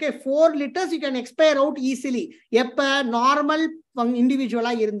 liters. Okay, 4 liters you can expire out easily. Yep, normal individual.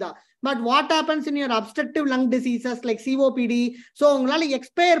 But what happens in your obstructive lung diseases like COPD? So, you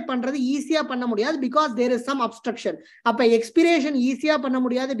expire easier because there is some obstruction. Expiration easier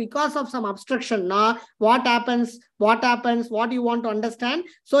because of some obstruction. Now, what happens? What do you want to understand?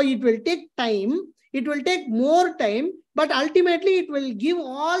 So, it will take time. It will take more time, but ultimately it will give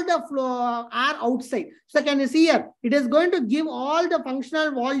all the flow air outside. So can you see here? It is going to give all the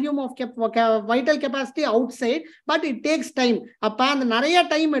functional volume of vital capacity outside, but it takes time. At the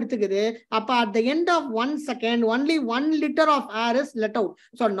end of 1 second, only 1 liter of air is let out.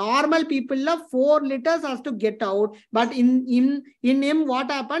 So normal people 4 liters has to get out, but in him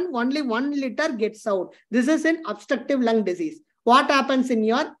what happened? Only 1 liter gets out. This is in obstructive lung disease. What happens in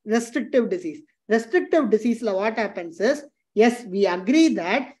your restrictive disease? Restrictive disease, what happens is, yes, we agree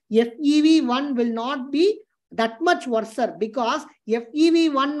that FEV1 will not be that much worse because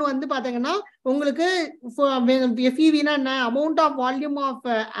FEV1 FEV amount of volume of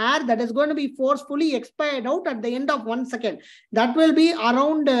air that is going to be forcefully expired out at the end of 1 second. That will be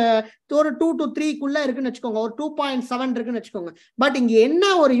around 2 to 3 or 2.7. But inge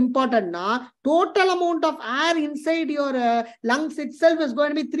important total amount of air inside your lungs itself is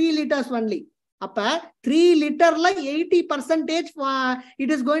going to be 3 liters only. 3 liter 80%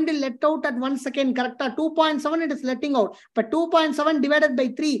 it is going to let out at 1 second. Correct? 2.7 it is letting out. But 2.7 divided by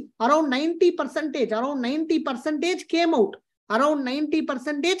 3, around 90%. Around 90% came out. Around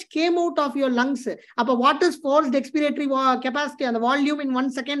 90% came out of your lungs. What is forced expiratory capacity and the volume in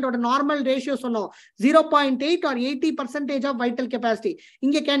 1 second or the normal ratio? So no, 0.8 or 80% of vital capacity.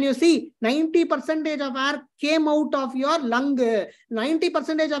 Inge, can you see 90% of air came out of your lung?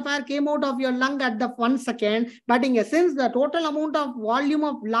 90% of air came out of your lung at the 1 second. But in a sense, the total amount of volume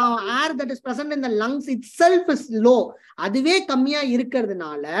of air that is present in the lungs itself is low. Aduve kammiya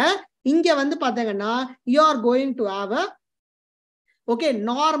irukkiradunala inge vandu pathangana you are going to have a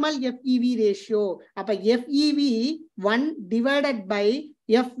normal FEV ratio. FEV1 divided by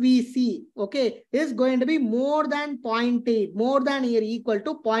FVC, is going to be more than 0.8, more than or equal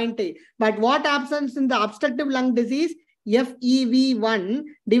to 0.8. But what happens in the obstructive lung disease? FEV1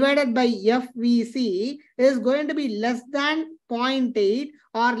 divided by FVC is going to be less than 0.8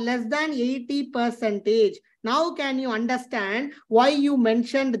 or less than 80%. Now, can you understand why you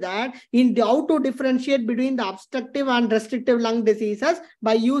mentioned that in how to differentiate between the obstructive and restrictive lung diseases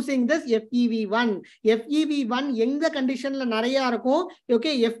by using this FEV1? FEV1, in the condition,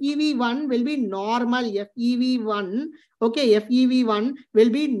 FEV1 will be normal. FEV1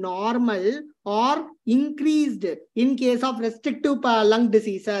 will be normal or increased in case of restrictive lung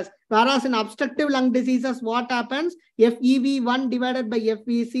diseases. Whereas in obstructive lung diseases, what happens? FEV1 divided by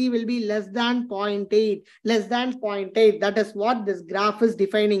FVC will be less than 0.8. Less than 0.8. That is what this graph is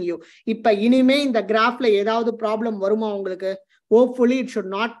defining you. If in the graph the problem varuma ungalku. Hopefully, it should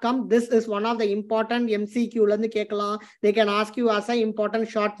not come. This is one of the important MCQ. They can ask you as an important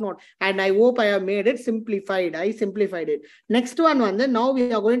short note. And I hope I have made it simplified. I simplified it. Next one, now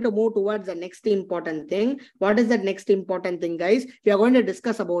we are going to move towards the next important thing. What is the next important thing, guys? We are going to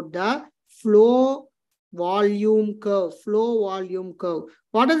discuss about the flow volume curve. Flow volume curve.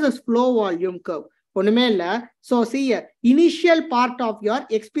 What is this flow volume curve? So see here, initial part of your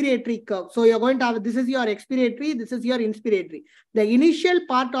expiratory curve. So you're going to have, this is your expiratory, this is your inspiratory. The initial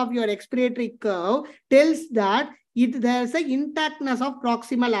part of your expiratory curve tells that there's an intactness of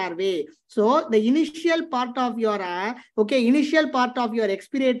proximal airway. So the initial part of your initial part of your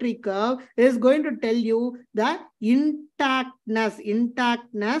expiratory curve is going to tell you the intactness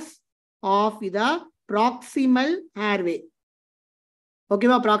of the proximal airway.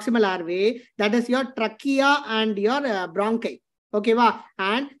 Proximal airway, that is your trachea and your bronchi.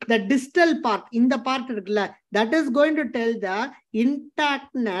 And the distal part, in the part, that is going to tell the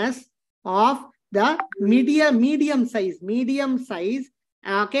intactness of the medium size airways,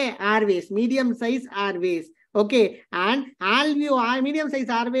 and medium size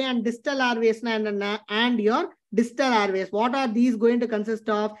airway and distal airways and your distal airways. What are these going to consist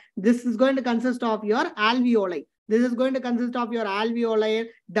of? This is going to consist of your alveoli. This is going to consist of your alveoli,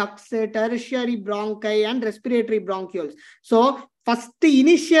 ducts, tertiary bronchi, and respiratory bronchioles. So, first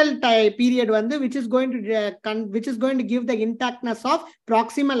initial period which is going to give the intactness of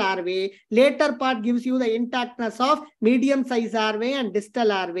proximal airway. Later part gives you the intactness of medium size airway and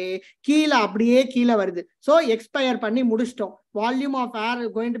distal airway. So expire panni mudichitom. Volume of air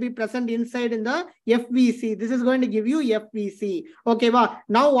going to be present inside in the FVC. This is going to give you FVC. Okay,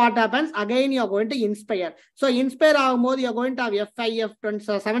 now what happens? Again, you are going to inspire. So inspire you are going to have FIF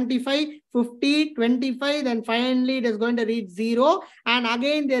 75, 50, 25, then finally it is going to reach 0. And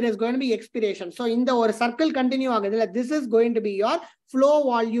again, there is going to be expiration. So in the circle continue, this is going to be your flow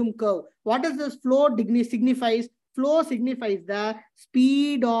volume curve. What does this flow signifies? Flow signifies the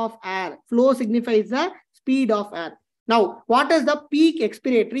speed of air. Flow signifies the speed of air. Now, what is the peak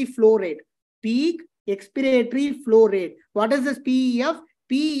expiratory flow rate? Peak expiratory flow rate. What is this PEF?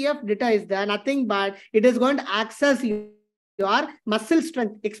 PEF data is there, nothing but it is going to access your muscle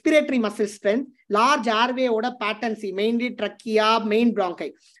strength, expiratory muscle strength, large airway oda patency, mainly trachea, main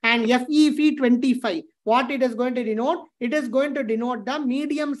bronchi. And FEF 25, what it is going to denote? It is going to denote the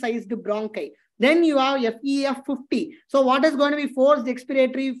medium-sized bronchi. Then you have FEF 50. So what is going to be forced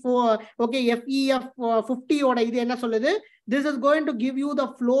expiratory for, okay, FEF 50 oda idu enna solludu? This is going to give you the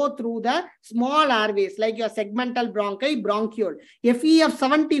flow through the small airways like your segmental bronchi, bronchiole. FEF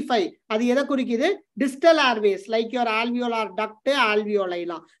 75, adu edha kurikidhu? Distal airways like your alveolar duct, alveoli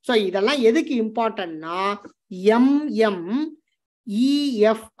la. So idella edukku important na MMEFR.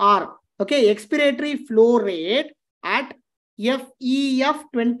 Okay, expiratory flow rate at FEF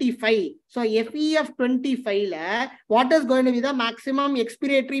 25. So FEF 25, what is going to be the maximum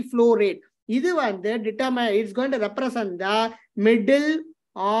expiratory flow rate? This determine, it's going to represent the middle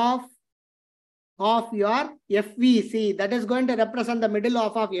of your FVC. That is going to represent the middle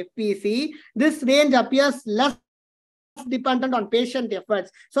of FVC. This range appears less dependent on patient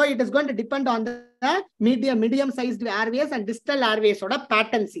efforts. So it is going to depend on the medium-sized airways and distal airways oda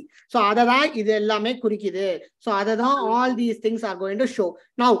patency. So adha idu ellame kurikide. So adha all these things are going to show.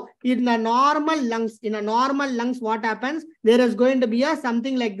 Now in a normal lungs, what happens? There is going to be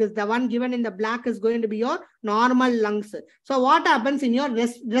something like this. The one given in the black is going to be your normal lungs. So what happens in your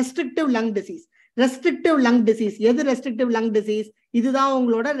restrictive lung disease? Restrictive lung disease. Edu restrictive lung disease? This is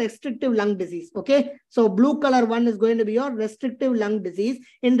restrictive lung disease. Okay. So blue color one is going to be your restrictive lung disease.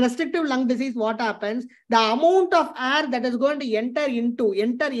 In restrictive lung disease, what happens? The amount of air that is going to enter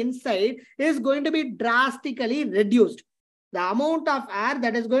inside is going to be drastically reduced. The amount of air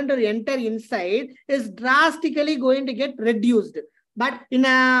that is going to enter inside is drastically going to get reduced. But in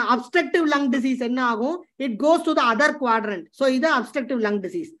obstructive lung disease, it goes to the other quadrant. So this is obstructive lung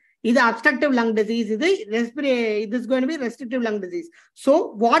disease. This is obstructive lung disease. This is going to be restrictive lung disease.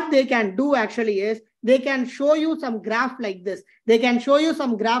 So what they can do actually is they can show you some graph like this. They can show you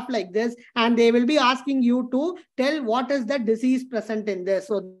some graph like this, and they will be asking you to tell what is the disease present in this.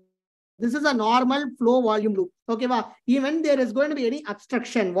 So this is a normal flow volume loop. Okay, even there is going to be any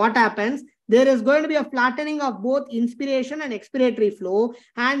obstruction, what happens? There is going to be a flattening of both inspiration and expiratory flow,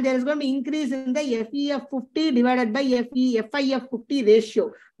 and there is going to be increase in the FEF 50 divided by FIF 50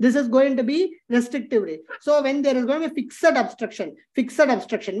 ratio. This is going to be restrictive rate. So when there is going to be fixed obstruction,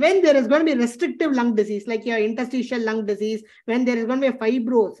 when there is going to be restrictive lung disease, like your interstitial lung disease, when there is going to be a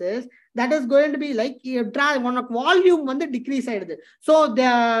fibrosis, that is going to be like volume decrease. So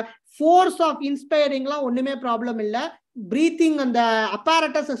the force of inspiring problem illa. Breathing on the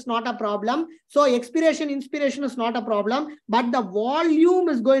apparatus is not a problem. So expiration, inspiration is not a problem, but the volume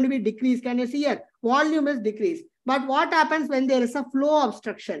is going to be decreased. Can you see here? Volume is decreased. But what happens when there is a flow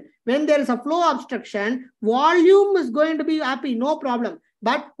obstruction? When there is a flow obstruction, volume is going to be happy, no problem.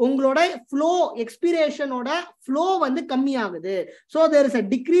 But ungaloda flow, expiration oda flow kammi agudhu. So there is a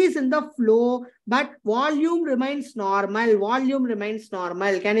decrease in the flow, but volume remains normal. Volume remains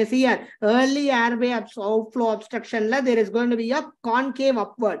normal. Can you see here? Early airway outflow obstruction, there is going to be a concave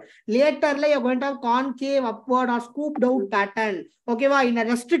upward. Later, you are going to have concave upward or scooped out pattern. Okay, in a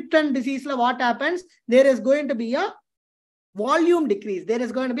restricted disease, what happens? There is going to be a volume decrease. There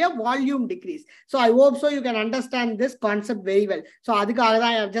is going to be a volume decrease. So I hope so you can understand this concept very well. So adhikara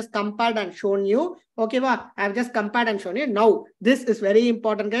I have just compared and shown you. Okay, I have just compared and shown you. Now, this is very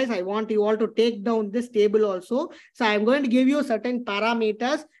important, guys. I want you all to take down this table also. So I am going to give you certain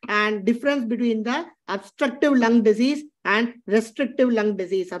parameters and difference between the obstructive lung disease and restrictive lung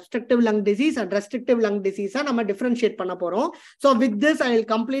disease. Obstructive lung disease and restrictive lung disease are nama differentiate panna porom. So with this, I will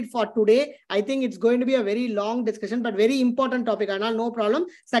complete for today. I think it's going to be a very long discussion, but very important topic. No problem.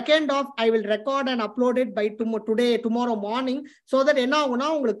 Second off, I will record and upload it by tomorrow morning, so that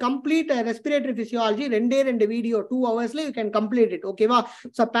now complete respiratory physiology. Rende video 2 hours you can complete it. Okay,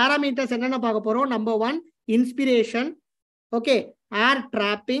 so parameters enna paaka porom. Number 1, inspiration. Okay, air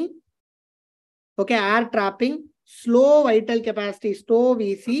trapping. Okay, air trapping, slow vital capacity, slow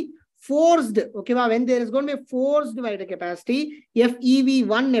VC, forced. Okay, when there is going to be forced vital capacity,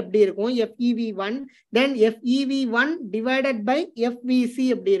 FEV1 FEV1, then FEV1 divided by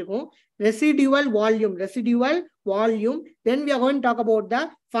FVC residual volume. Then we are going to talk about the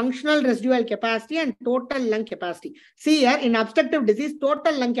functional residual capacity and total lung capacity. See here, in obstructive disease,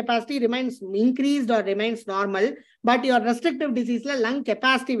 total lung capacity remains increased or remains normal, but your restrictive disease lung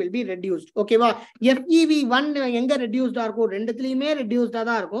capacity will be reduced. Okay, FEV1 எங்க reduced இருக்கும், ரெண்டுத்துலயுமே reduced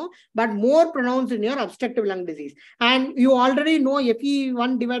இருக்கும், but more pronounced in your obstructive lung disease. And you already know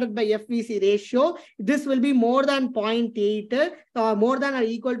FEV1 divided by FVC ratio, this will be more than 0.8, more than or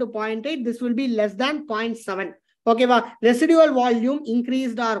equal to 0.8, this will be less than 0.7. Okay, residual volume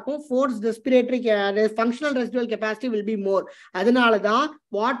increased இருக்கும், forced respiratory functional residual capacity will be more. அதனாலதான்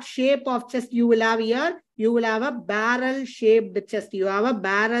what shape of chest you will have here? You will have a barrel shaped chest. You have a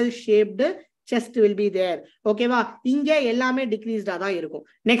barrel shaped chest will be there. Okay, இங்க எல்லாமே decreased தான் இருக்கும்.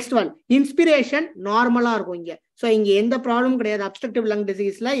 Next one, inspiration normala இருக்கும் இங்க. So இங்க எந்த problem கிடையாது. Obstructive lung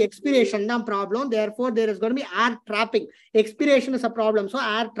disease ல expiration தான் problem. Therefore there is going to be air trapping. Expiration is a problem. So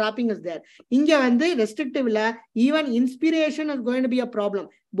air trapping is there. இங்க வந்து restrictive ல even inspiration is going to be a problem.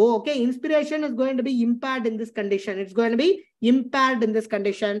 Okay, inspiration is going to be impaired in this condition. It's going to be impaired in this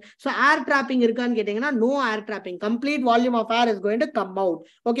condition. So air trapping irukanu kettingana, no air trapping. Complete volume of air is going to come out.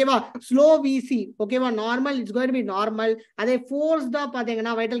 Okay, slow VC. Okay, normal, it's going to be normal. Adhe forced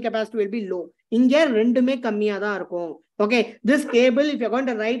pathina vital capacity will be low. இங்க ரெண்டுமே கம்மியா தான் இருக்கும். Okay, this table, if you're going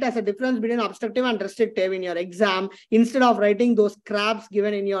to write as a difference between obstructive and restrictive in your exam, instead of writing those scraps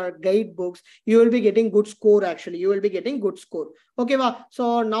given in your guidebooks, you will be getting good score actually. You will be getting good score. Okay, so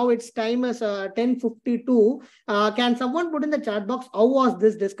now it's time is 10:52. Can someone put in the chat box, how was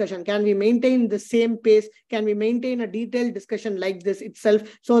this discussion? Can we maintain the same pace? Can we maintain a detailed discussion like this itself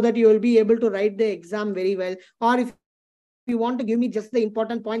so that you will be able to write the exam very well? Or if you want to give me just the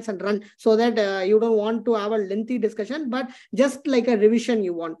important points and run, so that you don't want to have a lengthy discussion, but just like a revision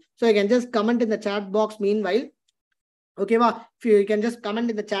you want. So you can just comment in the chat box meanwhile. Okay, if you can just comment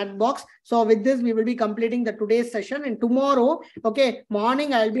in the chat box. So with this, we will be completing the today's session, and tomorrow, okay, morning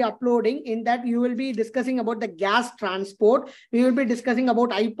I will be uploading. In that, you will be discussing about the gas transport. We will be discussing about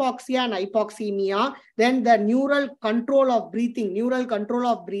hypoxia and hypoxemia. Then the neural control of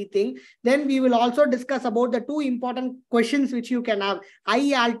breathing. Then we will also discuss about the two important questions which you can have: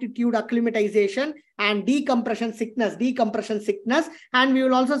 high altitude acclimatization and decompression sickness. And we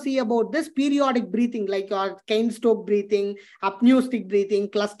will also see about this periodic breathing, like your Kane-Stokes breathing, apneustic breathing,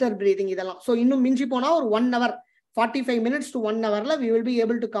 cluster breathing. So இன்னும் மிஞ்சி போனா ஒரு 1 hour, 45 minutes to 1 hour we will be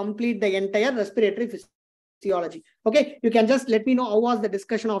able to complete the entire respiratory physiology. Okay, you can just let me know how was the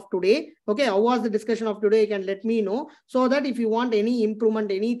discussion of today. Okay, how was the discussion of today? You can let me know, so that if you want any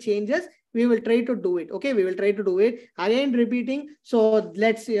improvement, any changes, we will try to do it. Okay, we will try to do it. Again, repeating. So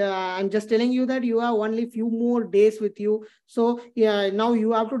let's, I'm just telling you that you have only few more days with you. So now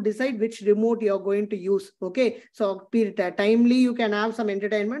you have to decide which remote you are going to use. Okay, so timely you can have some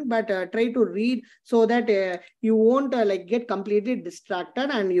entertainment, but try to read so that you won't like get completely distracted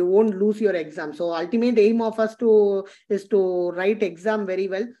and you won't lose your exam. So ultimate aim of us is to write exam very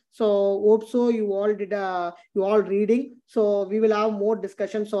well. So hope so you all did you all reading. So we will have more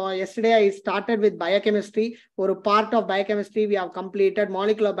discussion. So yesterday I started with biochemistry, or a part of biochemistry we have completed.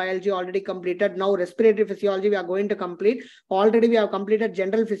 Molecular biology already completed. Now respiratory physiology we are going to complete. Already we have completed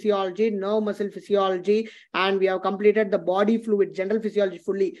general physiology, nerve muscle physiology, and we have completed the body fluid, general physiology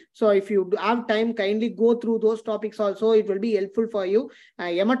fully. So if you have time, kindly go through those topics also. It will be helpful for you.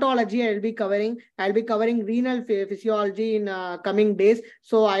 Hematology I will be covering. I'll be covering renal physiology in coming days.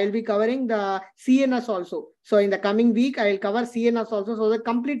 So I will be covering the CNS also. So in the coming week, I will cover CNS also. So the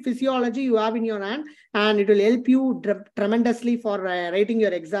complete physiology you have in your hand, and it will help you tremendously for writing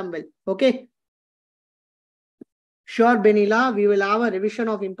your exam well. Okay. Sure, Benila, we will have a revision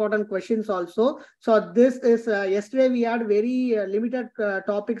of important questions also. So this is, yesterday we had very limited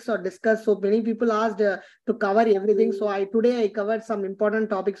topics or discussed. So many people asked to cover everything. So today I covered some important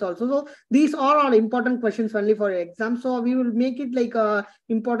topics also. So these are all important questions only for your exam. So we will make it like a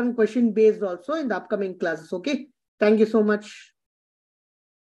important question based also in the upcoming classes. Okay. Thank you so much.